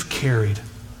bitternesses that you've carried.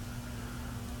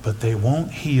 But they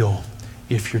won't heal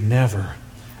if you're never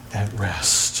at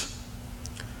rest.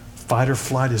 Fight or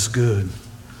flight is good,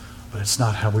 but it's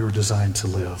not how we were designed to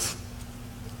live.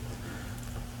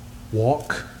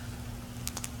 Walk,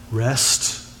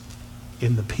 rest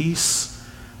in the peace,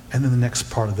 and then the next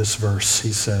part of this verse,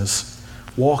 he says,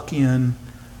 walk in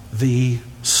the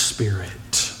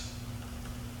Spirit.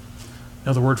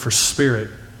 Now, the word for spirit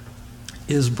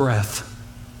is breath.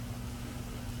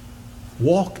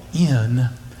 Walk in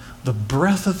the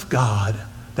breath of God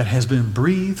that has been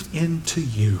breathed into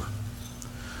you.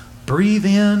 Breathe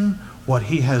in what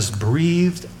He has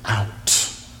breathed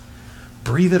out.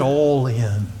 Breathe it all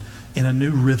in a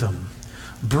new rhythm.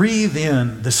 Breathe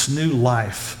in this new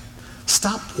life.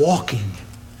 Stop walking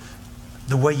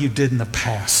the way you did in the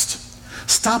past.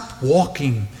 Stop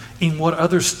walking in what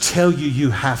others tell you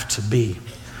you have to be.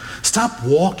 Stop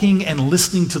walking and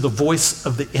listening to the voice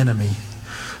of the enemy.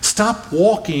 Stop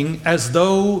walking as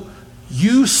though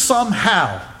you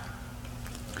somehow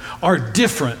are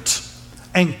different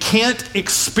and can't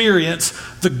experience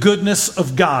the goodness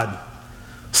of God.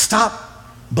 Stop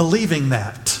believing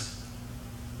that.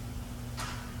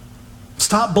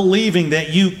 Stop believing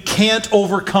that you can't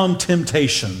overcome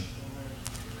temptation.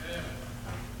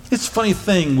 It's a funny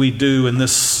thing we do in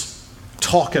this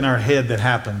talk in our head that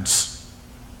happens.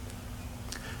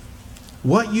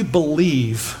 What you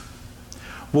believe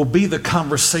will be the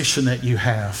conversation that you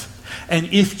have.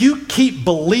 And if you keep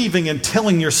believing and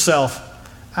telling yourself,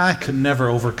 I could never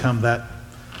overcome that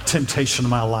temptation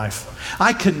in my life.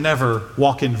 I could never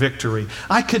walk in victory.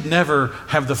 I could never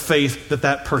have the faith that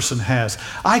that person has.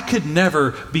 I could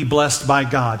never be blessed by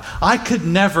God. I could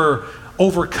never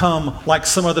overcome like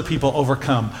some other people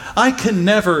overcome. I can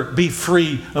never be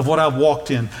free of what I've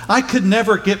walked in. I could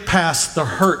never get past the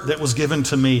hurt that was given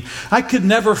to me. I could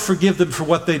never forgive them for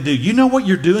what they do. You know what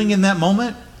you're doing in that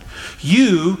moment?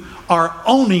 You are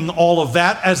owning all of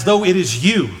that as though it is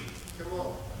you.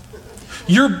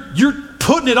 You're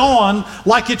putting it on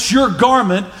like it's your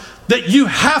garment that you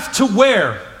have to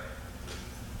wear.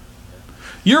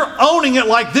 You're owning it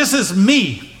like this is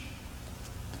me.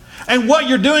 And what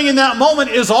you're doing in that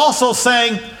moment is also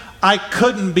saying, I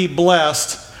couldn't be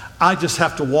blessed. I just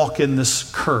have to walk in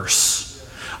this curse.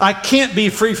 I can't be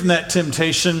free from that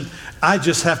temptation. I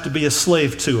just have to be a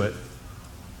slave to it.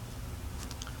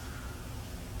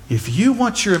 If you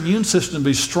want your immune system to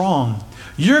be strong,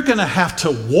 you're going to have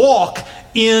to walk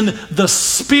in the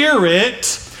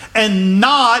Spirit and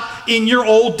not in your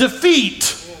old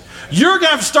defeat. You're going to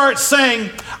have to start saying,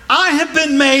 I have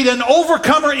been made an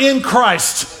overcomer in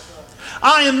Christ.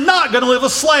 I am not going to live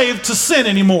a slave to sin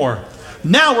anymore.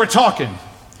 Now we're talking.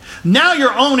 Now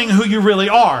you're owning who you really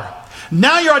are.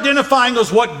 Now you're identifying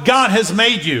as what God has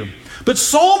made you. But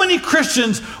so many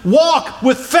Christians walk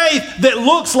with faith that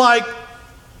looks like,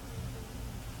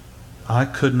 I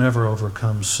could never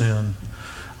overcome sin.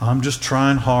 I'm just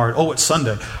trying hard. Oh, it's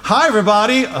Sunday. Hi,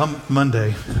 everybody.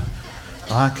 Monday.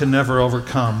 I can never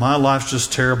overcome. My life's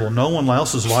just terrible. No one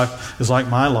else's life is like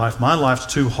my life. My life's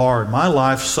too hard. My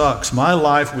life sucks. My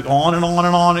life, on and on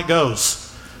and on it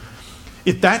goes.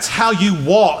 If that's how you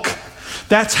walk,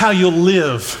 that's how you'll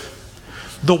live.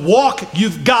 The walk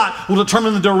you've got will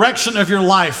determine the direction of your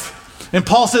life. And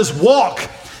Paul says, walk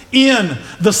in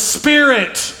the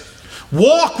Spirit.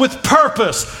 Walk with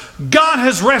purpose. God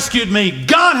has rescued me.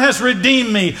 God has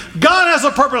redeemed me. God has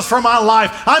a purpose for my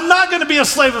life. I'm not going to be a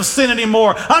slave of sin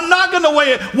anymore. I'm not going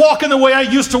to walk in the way I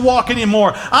used to walk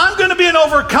anymore. I'm going to be an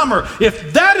overcomer.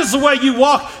 If that is the way you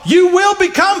walk, you will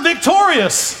become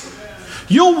victorious.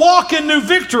 You'll walk in new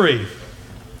victory.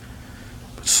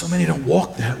 But so many don't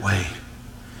walk that way.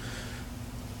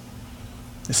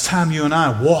 It's time you and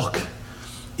I walk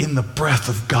in the breath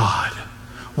of God.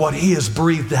 What He has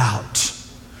breathed out.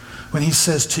 When He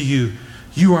says to you,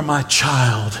 you are my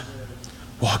child,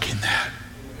 walk in that.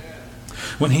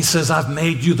 When He says, I've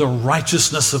made you the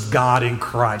righteousness of God in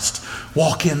Christ,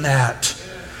 walk in that.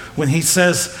 When He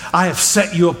says, I have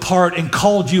set you apart and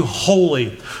called you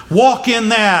holy, walk in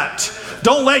that.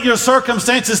 Don't let your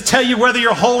circumstances tell you whether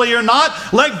you're holy or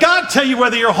not. Let God tell you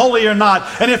whether you're holy or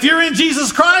not. And if you're in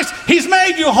Jesus Christ, He's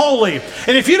made you holy.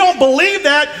 And if you don't believe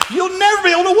that, you'll never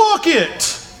be able to walk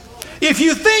it. If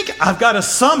you think, I've got to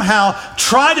somehow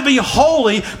try to be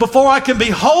holy before I can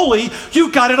be holy,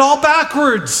 you've got it all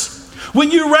backwards. When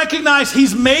you recognize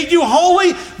He's made you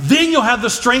holy, then you'll have the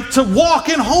strength to walk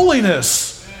in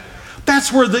holiness.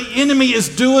 That's where the enemy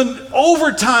is doing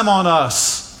overtime on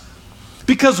us.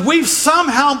 Because we've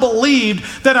somehow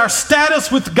believed that our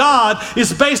status with God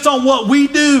is based on what we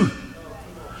do.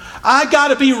 I got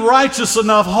to be righteous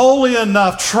enough, holy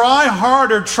enough, try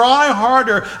harder.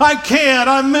 I can't,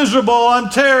 I'm miserable, I'm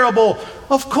terrible.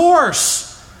 Of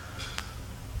course.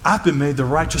 I've been made the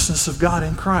righteousness of God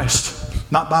in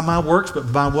Christ. Not by my works,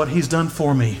 but by what He's done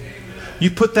for me.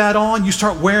 You put that on, you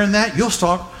start wearing that, you'll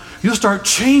start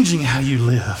changing how you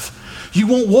live. You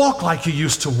won't walk like you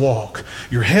used to walk.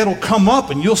 Your head will come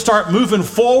up and you'll start moving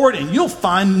forward and you'll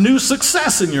find new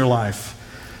success in your life.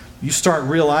 You start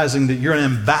realizing that you're an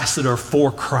ambassador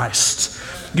for Christ.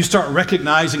 You start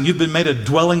recognizing you've been made a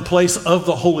dwelling place of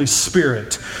the Holy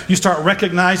Spirit. You start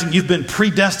recognizing you've been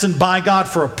predestined by God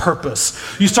for a purpose.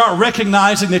 You start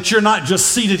recognizing that you're not just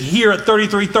seated here at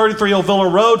 3333 Old Villa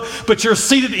Road, but you're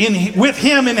seated with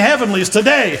Him in heavenlies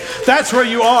today. That's where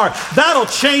you are. That'll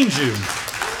change you.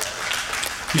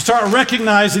 You start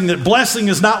recognizing that blessing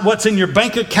is not what's in your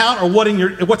bank account or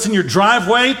what's in your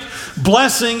driveway.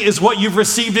 Blessing is what you've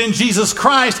received in Jesus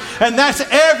Christ, and that's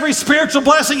every spiritual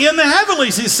blessing in the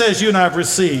heavenlies, He says you and I have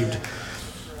received.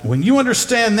 When you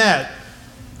understand that,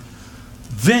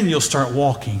 then you'll start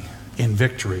walking in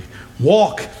victory.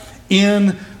 Walk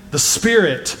in the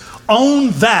Spirit.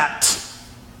 Own that.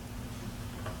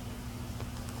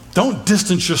 Don't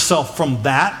distance yourself from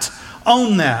that.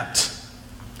 Own that.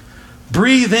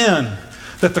 Breathe in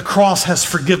that the cross has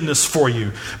forgiveness for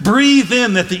you. Breathe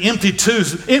in that the empty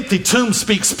tomb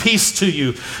speaks peace to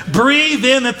you. Breathe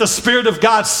in that the Spirit of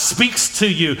God speaks to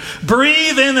you.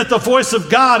 Breathe in that the voice of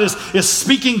God is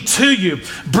speaking to you.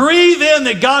 Breathe in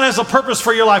that God has a purpose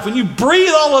for your life. When you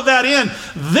breathe all of that in,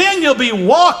 then you'll be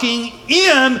walking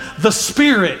in the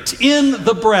Spirit, in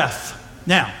the breath.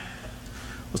 Now,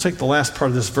 let's take the last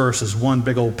part of this verse as one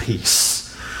big old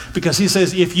piece. Because he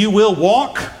says, if you will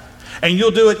walk, and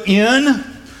you'll do it in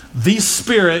the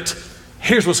Spirit,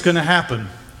 here's what's going to happen.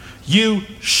 You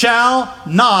shall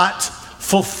not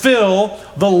fulfill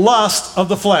the lust of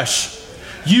the flesh.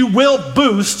 You will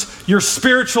boost your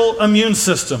spiritual immune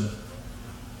system.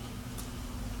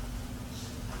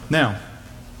 Now,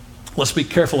 let's be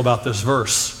careful about this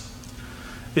verse.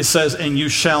 It says, and you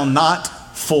shall not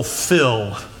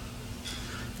fulfill,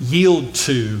 yield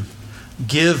to,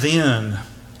 give in,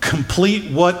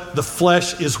 complete what the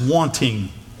flesh is wanting.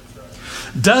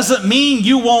 Doesn't mean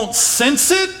you won't sense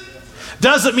it.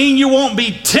 Doesn't mean you won't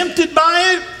be tempted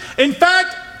by it. In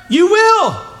fact, you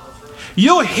will.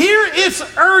 You'll hear its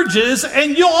urges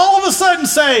and you'll all of a sudden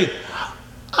say,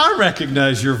 I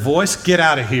recognize your voice. Get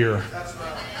out of here.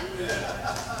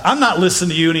 I'm not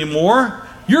listening to you anymore.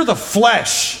 You're the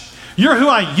flesh. You're who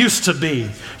I used to be.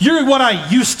 You're what I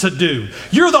used to do.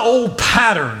 You're the old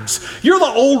patterns. You're the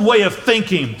old way of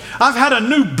thinking. I've had a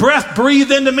new breath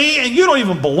breathed into me, and you don't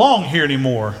even belong here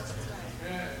anymore.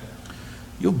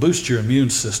 You'll boost your immune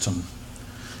system.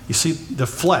 You see, the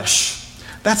flesh,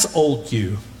 that's old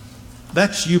you.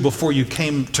 That's you before you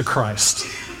came to Christ.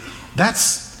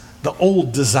 That's the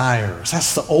old desires.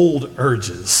 That's the old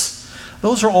urges.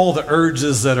 Those are all the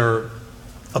urges that are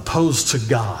opposed to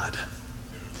God.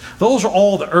 Those are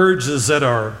all the urges that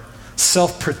are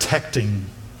self-protecting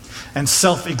and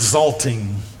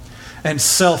self-exalting and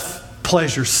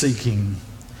self-pleasure seeking.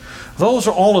 Those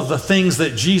are all of the things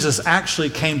that Jesus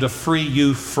actually came to free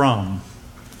you from.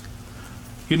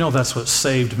 You know that's what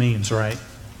saved means, right?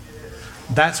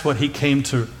 That's what He came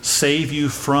to save you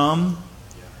from.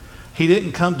 He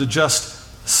didn't come to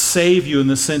just save you in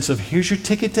the sense of, here's your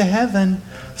ticket to heaven.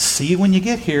 See you when you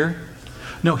get here.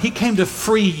 No, He came to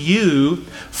free you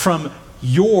from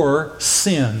your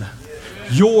sin,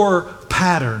 your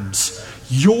patterns,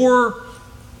 your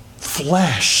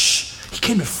flesh. He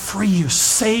came to free you,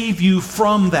 save you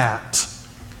from that.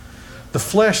 The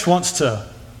flesh wants to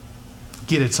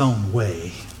get its own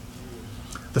way.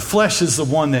 The flesh is the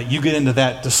one that you get into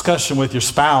that discussion with your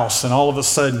spouse and all of a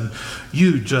sudden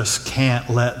you just can't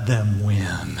let them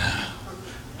win.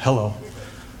 Hello.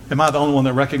 Am I the only one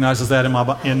that recognizes that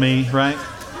in me, right?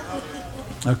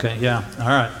 Okay, yeah, all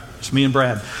right. It's me and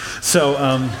Brad. So,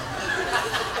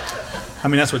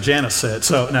 that's what Janice said.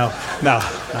 So, no,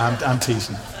 I'm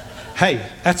teasing. Hey,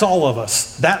 that's all of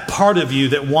us. That part of you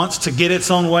that wants to get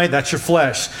its own way, that's your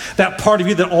flesh. That part of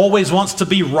you that always wants to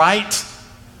be right,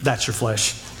 that's your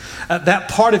flesh. That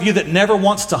part of you that never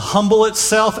wants to humble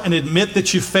itself and admit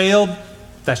that you failed,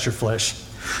 that's your flesh.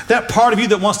 That part of you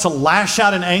that wants to lash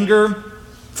out in anger,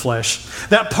 flesh.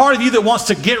 That part of you that wants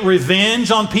to get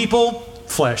revenge on people,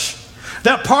 flesh.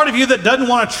 That part of you that doesn't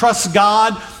want to trust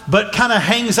God but kind of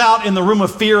hangs out in the room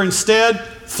of fear instead,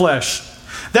 flesh.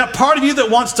 That part of you that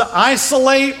wants to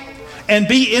isolate and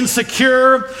be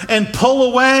insecure and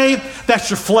pull away, that's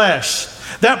your flesh.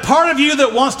 That part of you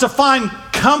that wants to find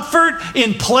comfort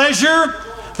in pleasure,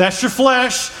 that's your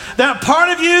flesh. That part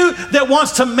of you that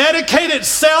wants to medicate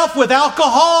itself with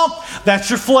alcohol, that's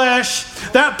your flesh.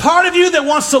 That part of you that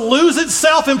wants to lose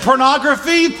itself in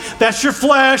pornography, that's your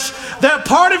flesh. That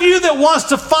part of you that wants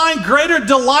to find greater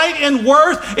delight and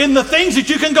worth in the things that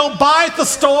you can go buy at the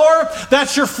store,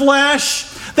 that's your flesh.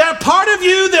 That part of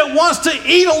you that wants to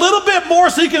eat a little bit more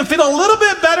so you can feel a little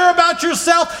bit better about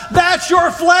yourself, that's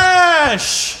your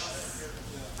flesh.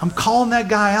 I'm calling that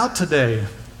guy out today.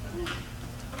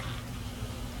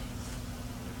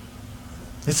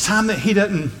 It's time that he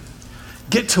doesn't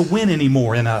get to win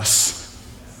anymore in us.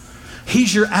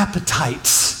 He's your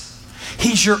appetites.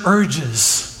 He's your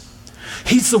urges.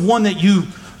 He's the one that you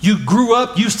grew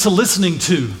up used to listening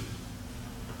to.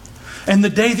 And the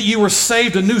day that you were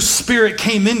saved, a new spirit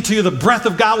came into you. The breath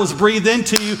of God was breathed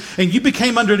into you, and you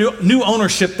became under new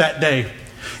ownership that day.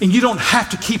 And you don't have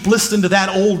to keep listening to that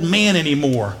old man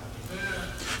anymore.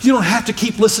 You don't have to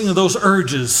keep listening to those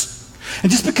urges.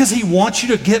 And just because he wants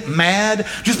you to get mad,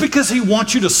 just because he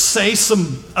wants you to say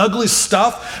some ugly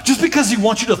stuff, just because he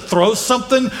wants you to throw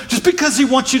something, just because he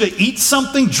wants you to eat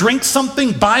something, drink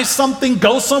something, buy something,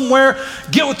 go somewhere,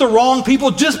 get with the wrong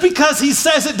people, just because he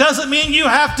says it doesn't mean you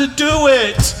have to do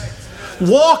it.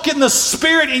 Walk in the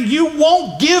Spirit and you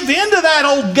won't give in to that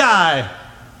old guy.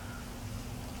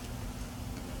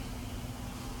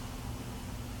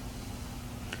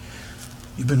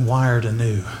 You've been wired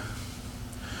anew.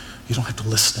 You don't have to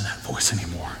listen to that voice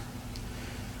anymore.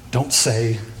 Don't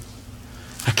say,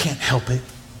 I can't help it.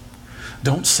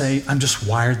 Don't say, I'm just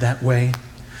wired that way.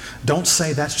 Don't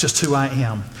say, that's just who I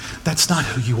am. That's not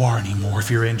who you are anymore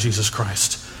if you're in Jesus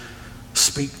Christ.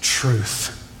 Speak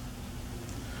truth.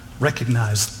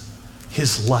 Recognize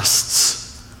his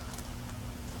lusts.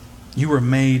 You were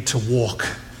made to walk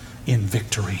in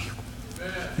victory.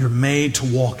 You're made to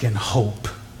walk in hope.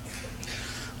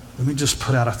 Let me just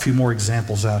put out a few more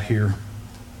examples out here.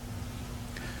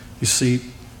 You see,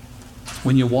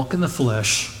 when you walk in the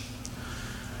flesh,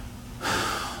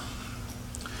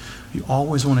 you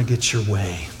always want to get your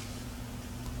way.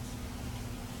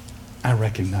 I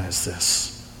recognize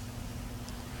this.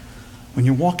 When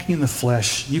you're walking in the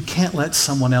flesh, you can't let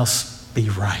someone else be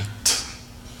right.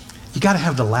 You got to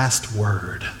have the last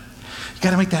word. You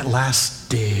got to make that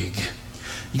last dig.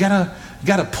 You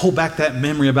got to pull back that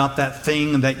memory about that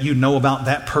thing that you know about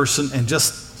that person and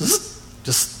just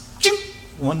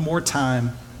one more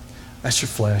time. That's your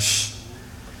flesh.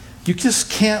 You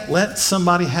just can't let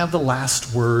somebody have the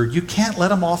last word. You can't let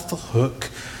them off the hook.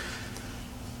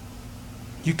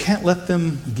 You can't let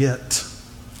them get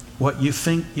what you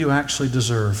think you actually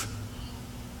deserve.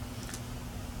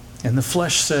 And the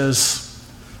flesh says,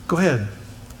 go ahead,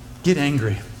 get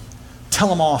angry. Tell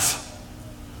them off.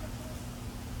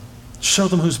 Show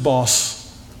them who's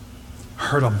boss.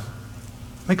 Hurt them.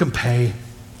 Make them pay.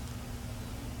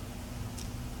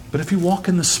 But if you walk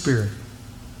in the Spirit,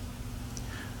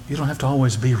 you don't have to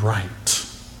always be right.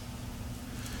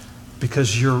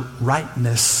 Because your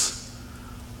rightness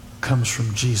comes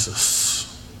from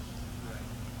Jesus.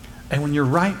 And when you're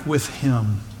right with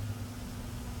him,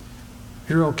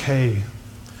 you're okay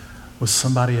with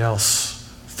somebody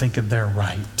else thinking they're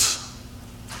right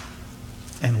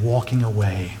and walking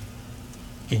away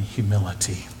in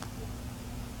humility.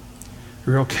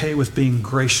 You're okay with being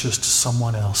gracious to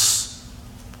someone else.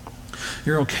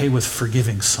 You're okay with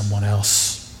forgiving someone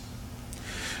else.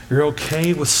 You're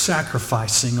okay with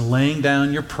sacrificing, laying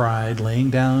down your pride, laying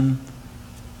down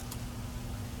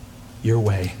your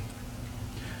way.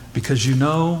 Because you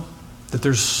know that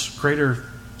there's greater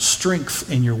strength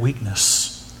in your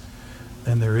weakness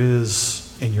than there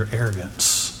is in your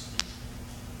arrogance.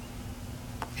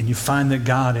 And you find that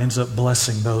God ends up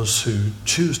blessing those who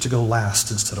choose to go last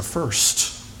instead of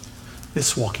first.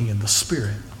 It's walking in the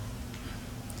Spirit.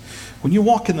 When you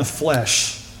walk in the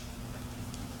flesh,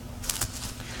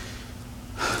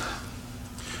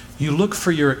 you look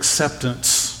for your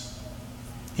acceptance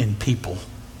in people.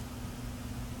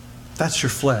 That's your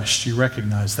flesh. You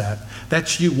recognize that.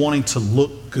 That's you wanting to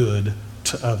look good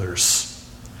to others.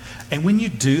 And when you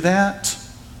do that,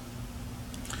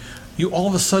 you all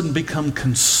of a sudden become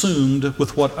consumed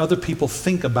with what other people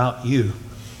think about you.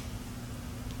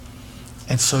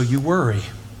 And so you worry.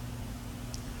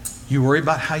 You worry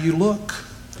about how you look.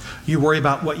 You worry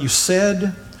about what you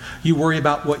said. You worry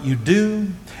about what you do.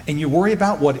 And you worry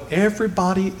about what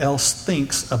everybody else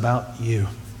thinks about you.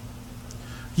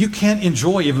 You can't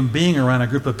enjoy even being around a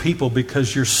group of people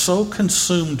because you're so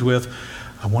consumed with,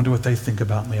 I wonder what they think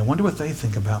about me. I wonder what they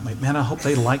think about me. Man, I hope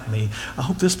they like me. I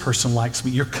hope this person likes me.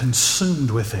 You're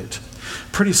consumed with it.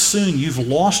 Pretty soon you've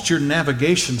lost your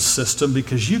navigation system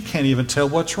because you can't even tell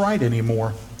what's right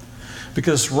anymore.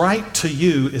 Because right to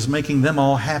you is making them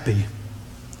all happy.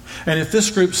 And if this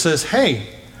group says, hey,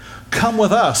 come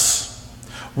with us.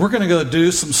 We're going to go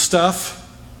do some stuff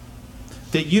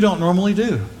that you don't normally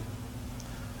do.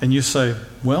 And you say,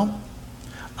 well,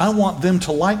 I want them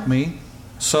to like me,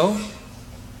 so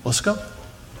let's go.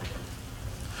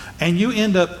 And you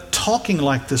end up talking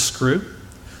like this group,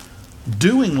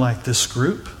 doing like this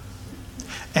group,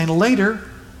 and later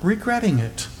regretting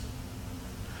it.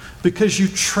 Because you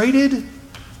traded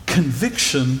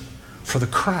conviction for the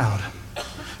crowd.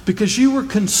 because you were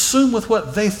consumed with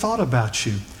what they thought about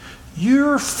you.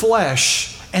 Your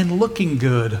flesh and looking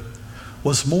good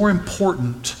was more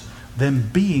important than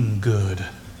being good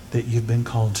that you've been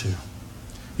called to.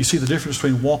 You see the difference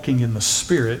between walking in the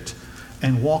Spirit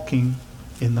and walking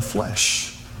in the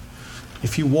flesh.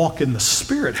 If you walk in the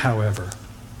Spirit, however,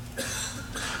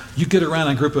 you get around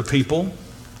a group of people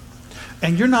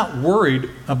and you're not worried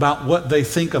about what they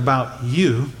think about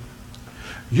you.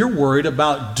 You're worried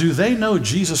about, do they know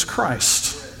Jesus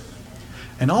Christ?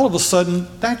 And all of a sudden,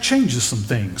 that changes some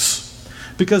things.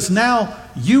 Because now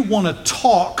you want to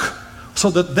talk so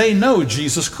that they know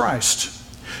Jesus Christ.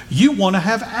 You want to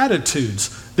have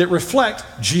attitudes that reflect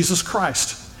Jesus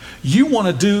Christ. You want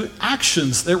to do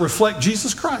actions that reflect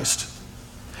Jesus Christ.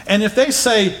 And if they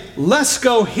say, let's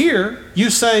go here, you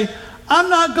say, I'm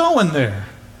not going there.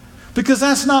 Because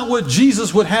that's not what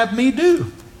Jesus would have me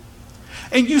do.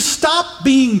 And you stop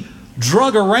being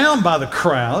drug around by the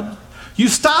crowd. You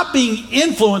stop being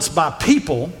influenced by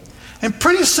people. And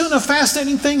pretty soon a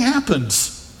fascinating thing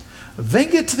happens. They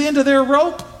get to the end of their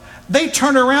rope. They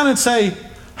turn around and say,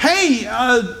 hey,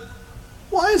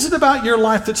 why is it about your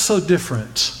life that's so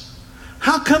different?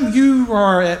 How come you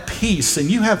are at peace and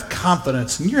you have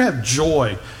confidence and you have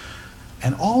joy?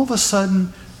 And all of a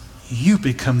sudden, you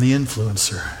become the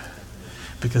influencer.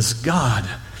 Because God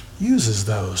uses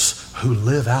those who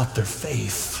live out their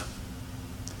faith.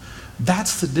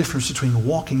 That's the difference between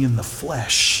walking in the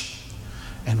flesh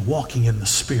and walking in the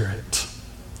Spirit.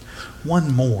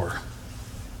 One more.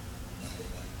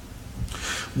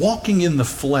 Walking in the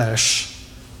flesh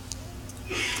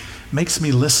makes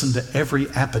me listen to every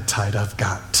appetite I've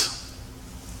got.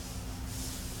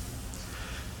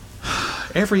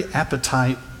 Every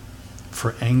appetite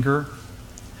for anger,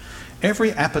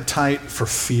 every appetite for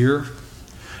fear,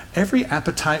 every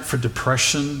appetite for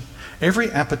depression, every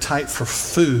appetite for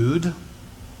food,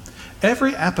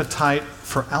 every appetite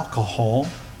for alcohol,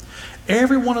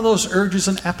 every one of those urges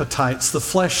and appetites, the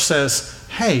flesh says,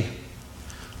 hey,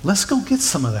 let's go get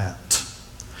some of that.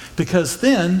 Because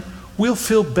then we'll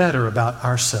feel better about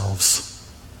ourselves.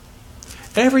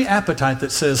 Every appetite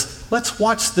that says, let's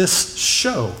watch this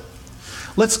show.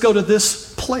 Let's go to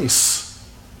this place.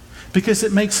 Because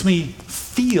it makes me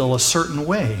feel a certain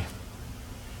way.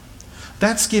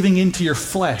 That's giving into your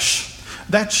flesh.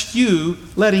 That's you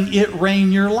letting it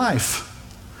reign your life.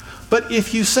 But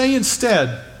if you say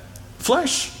instead,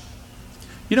 flesh,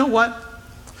 you know what?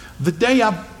 The day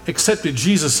I accepted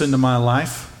Jesus into my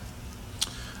life,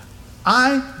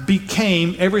 I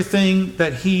became everything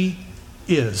that He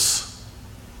is.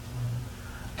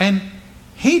 And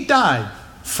He died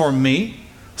for me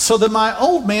so that my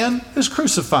old man is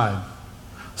crucified.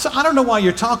 So I don't know why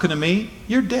you're talking to me.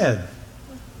 You're dead.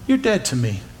 You're dead to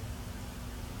me.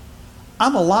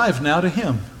 I'm alive now to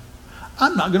Him.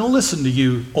 I'm not going to listen to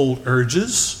you old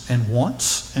urges and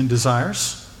wants and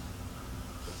desires.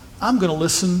 I'm going to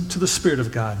listen to the Spirit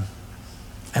of God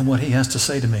and what He has to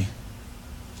say to me.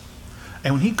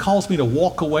 And when He calls me to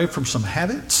walk away from some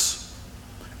habits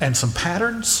and some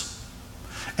patterns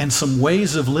and some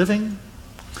ways of living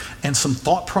and some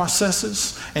thought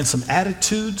processes and some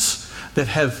attitudes that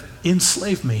have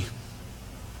enslaved me,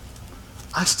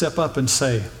 I step up and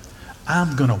say,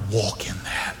 I'm going to walk in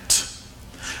that.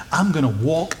 I'm going to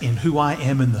walk in who I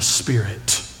am in the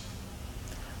Spirit.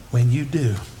 When you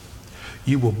do,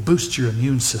 you will boost your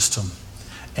immune system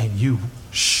and you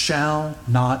shall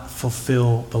not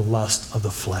fulfill the lust of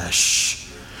the flesh.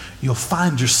 You'll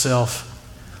find yourself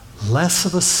less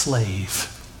of a slave,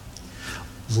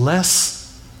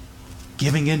 less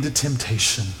giving in to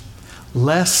temptation,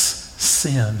 less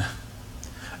sin,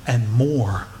 and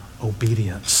more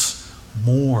obedience,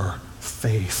 more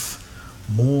faith,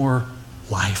 more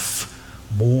life,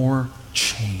 more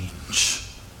change.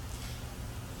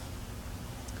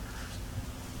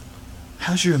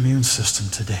 How's your immune system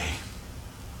today?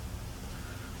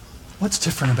 What's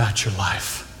different about your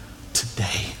life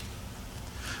today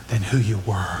than who you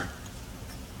were?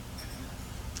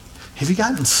 Have you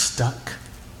gotten stuck?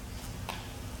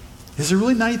 Is there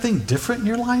really not anything different in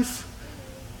your life?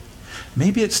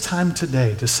 Maybe it's time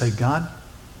today to say, God,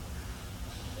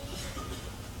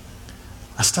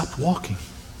 I stopped walking.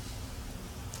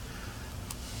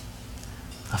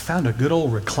 I found a good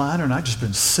old recliner and I've just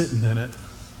been sitting in it.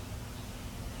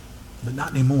 But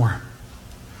not anymore.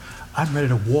 I'm ready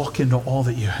to walk into all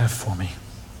that you have for me.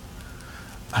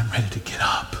 I'm ready to get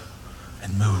up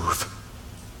and move.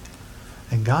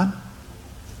 And God,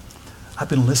 I've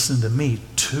been listening to me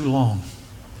too long.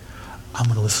 I'm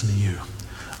going to listen to you.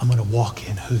 I'm going to walk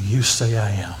in who you say I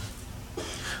am.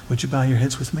 Would you bow your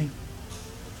heads with me?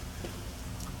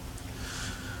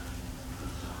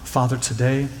 Father,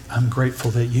 today I'm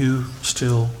grateful that you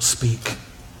still speak.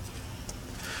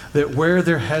 That where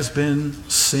there has been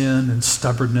sin and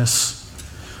stubbornness,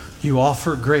 you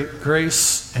offer great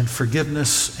grace and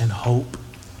forgiveness and hope.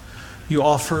 You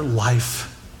offer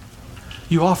life.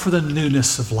 You offer the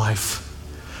newness of life.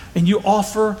 And you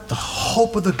offer the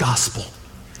hope of the gospel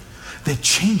that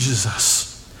changes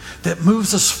us, that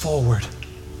moves us forward,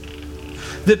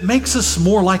 that makes us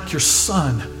more like your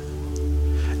Son.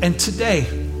 And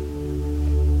today,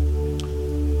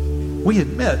 we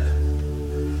admit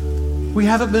we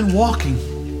haven't been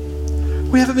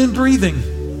walking. We haven't been breathing.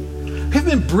 We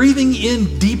haven't been breathing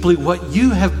in deeply what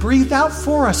you have breathed out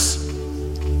for us.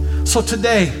 So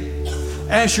today,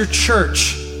 as your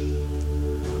church,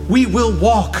 we will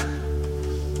walk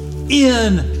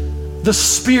in the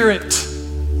Spirit.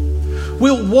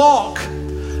 We'll walk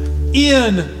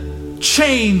in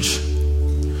change.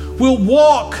 We'll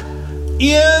walk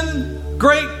in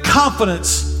great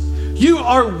confidence. You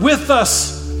are with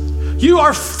us. You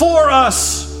are for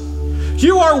us.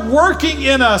 You are working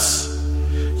in us.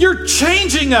 You're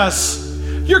changing us.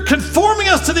 You're conforming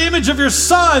us to the image of your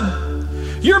Son.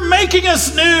 You're making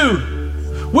us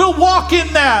new. We'll walk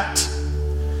in that.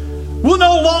 We'll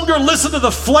no longer listen to the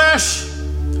flesh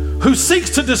who seeks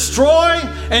to destroy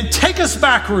and take us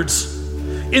backwards.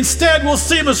 Instead, we'll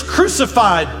see him as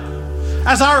crucified,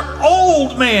 as our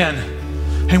old man,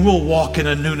 and we'll walk in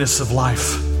a newness of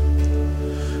life.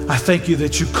 I thank you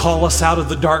that you call us out of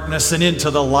the darkness and into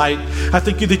the light. I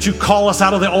thank you that you call us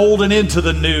out of the old and into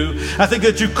the new. I think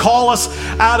that you call us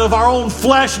out of our own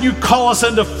flesh and you call us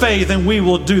into faith, and we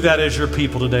will do that as your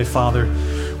people today, Father.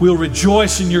 We'll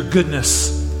rejoice in your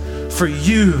goodness, for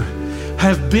you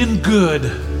have been good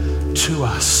to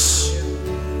us.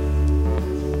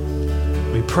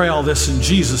 We pray all this in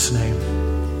Jesus' name.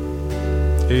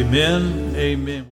 Amen. Amen.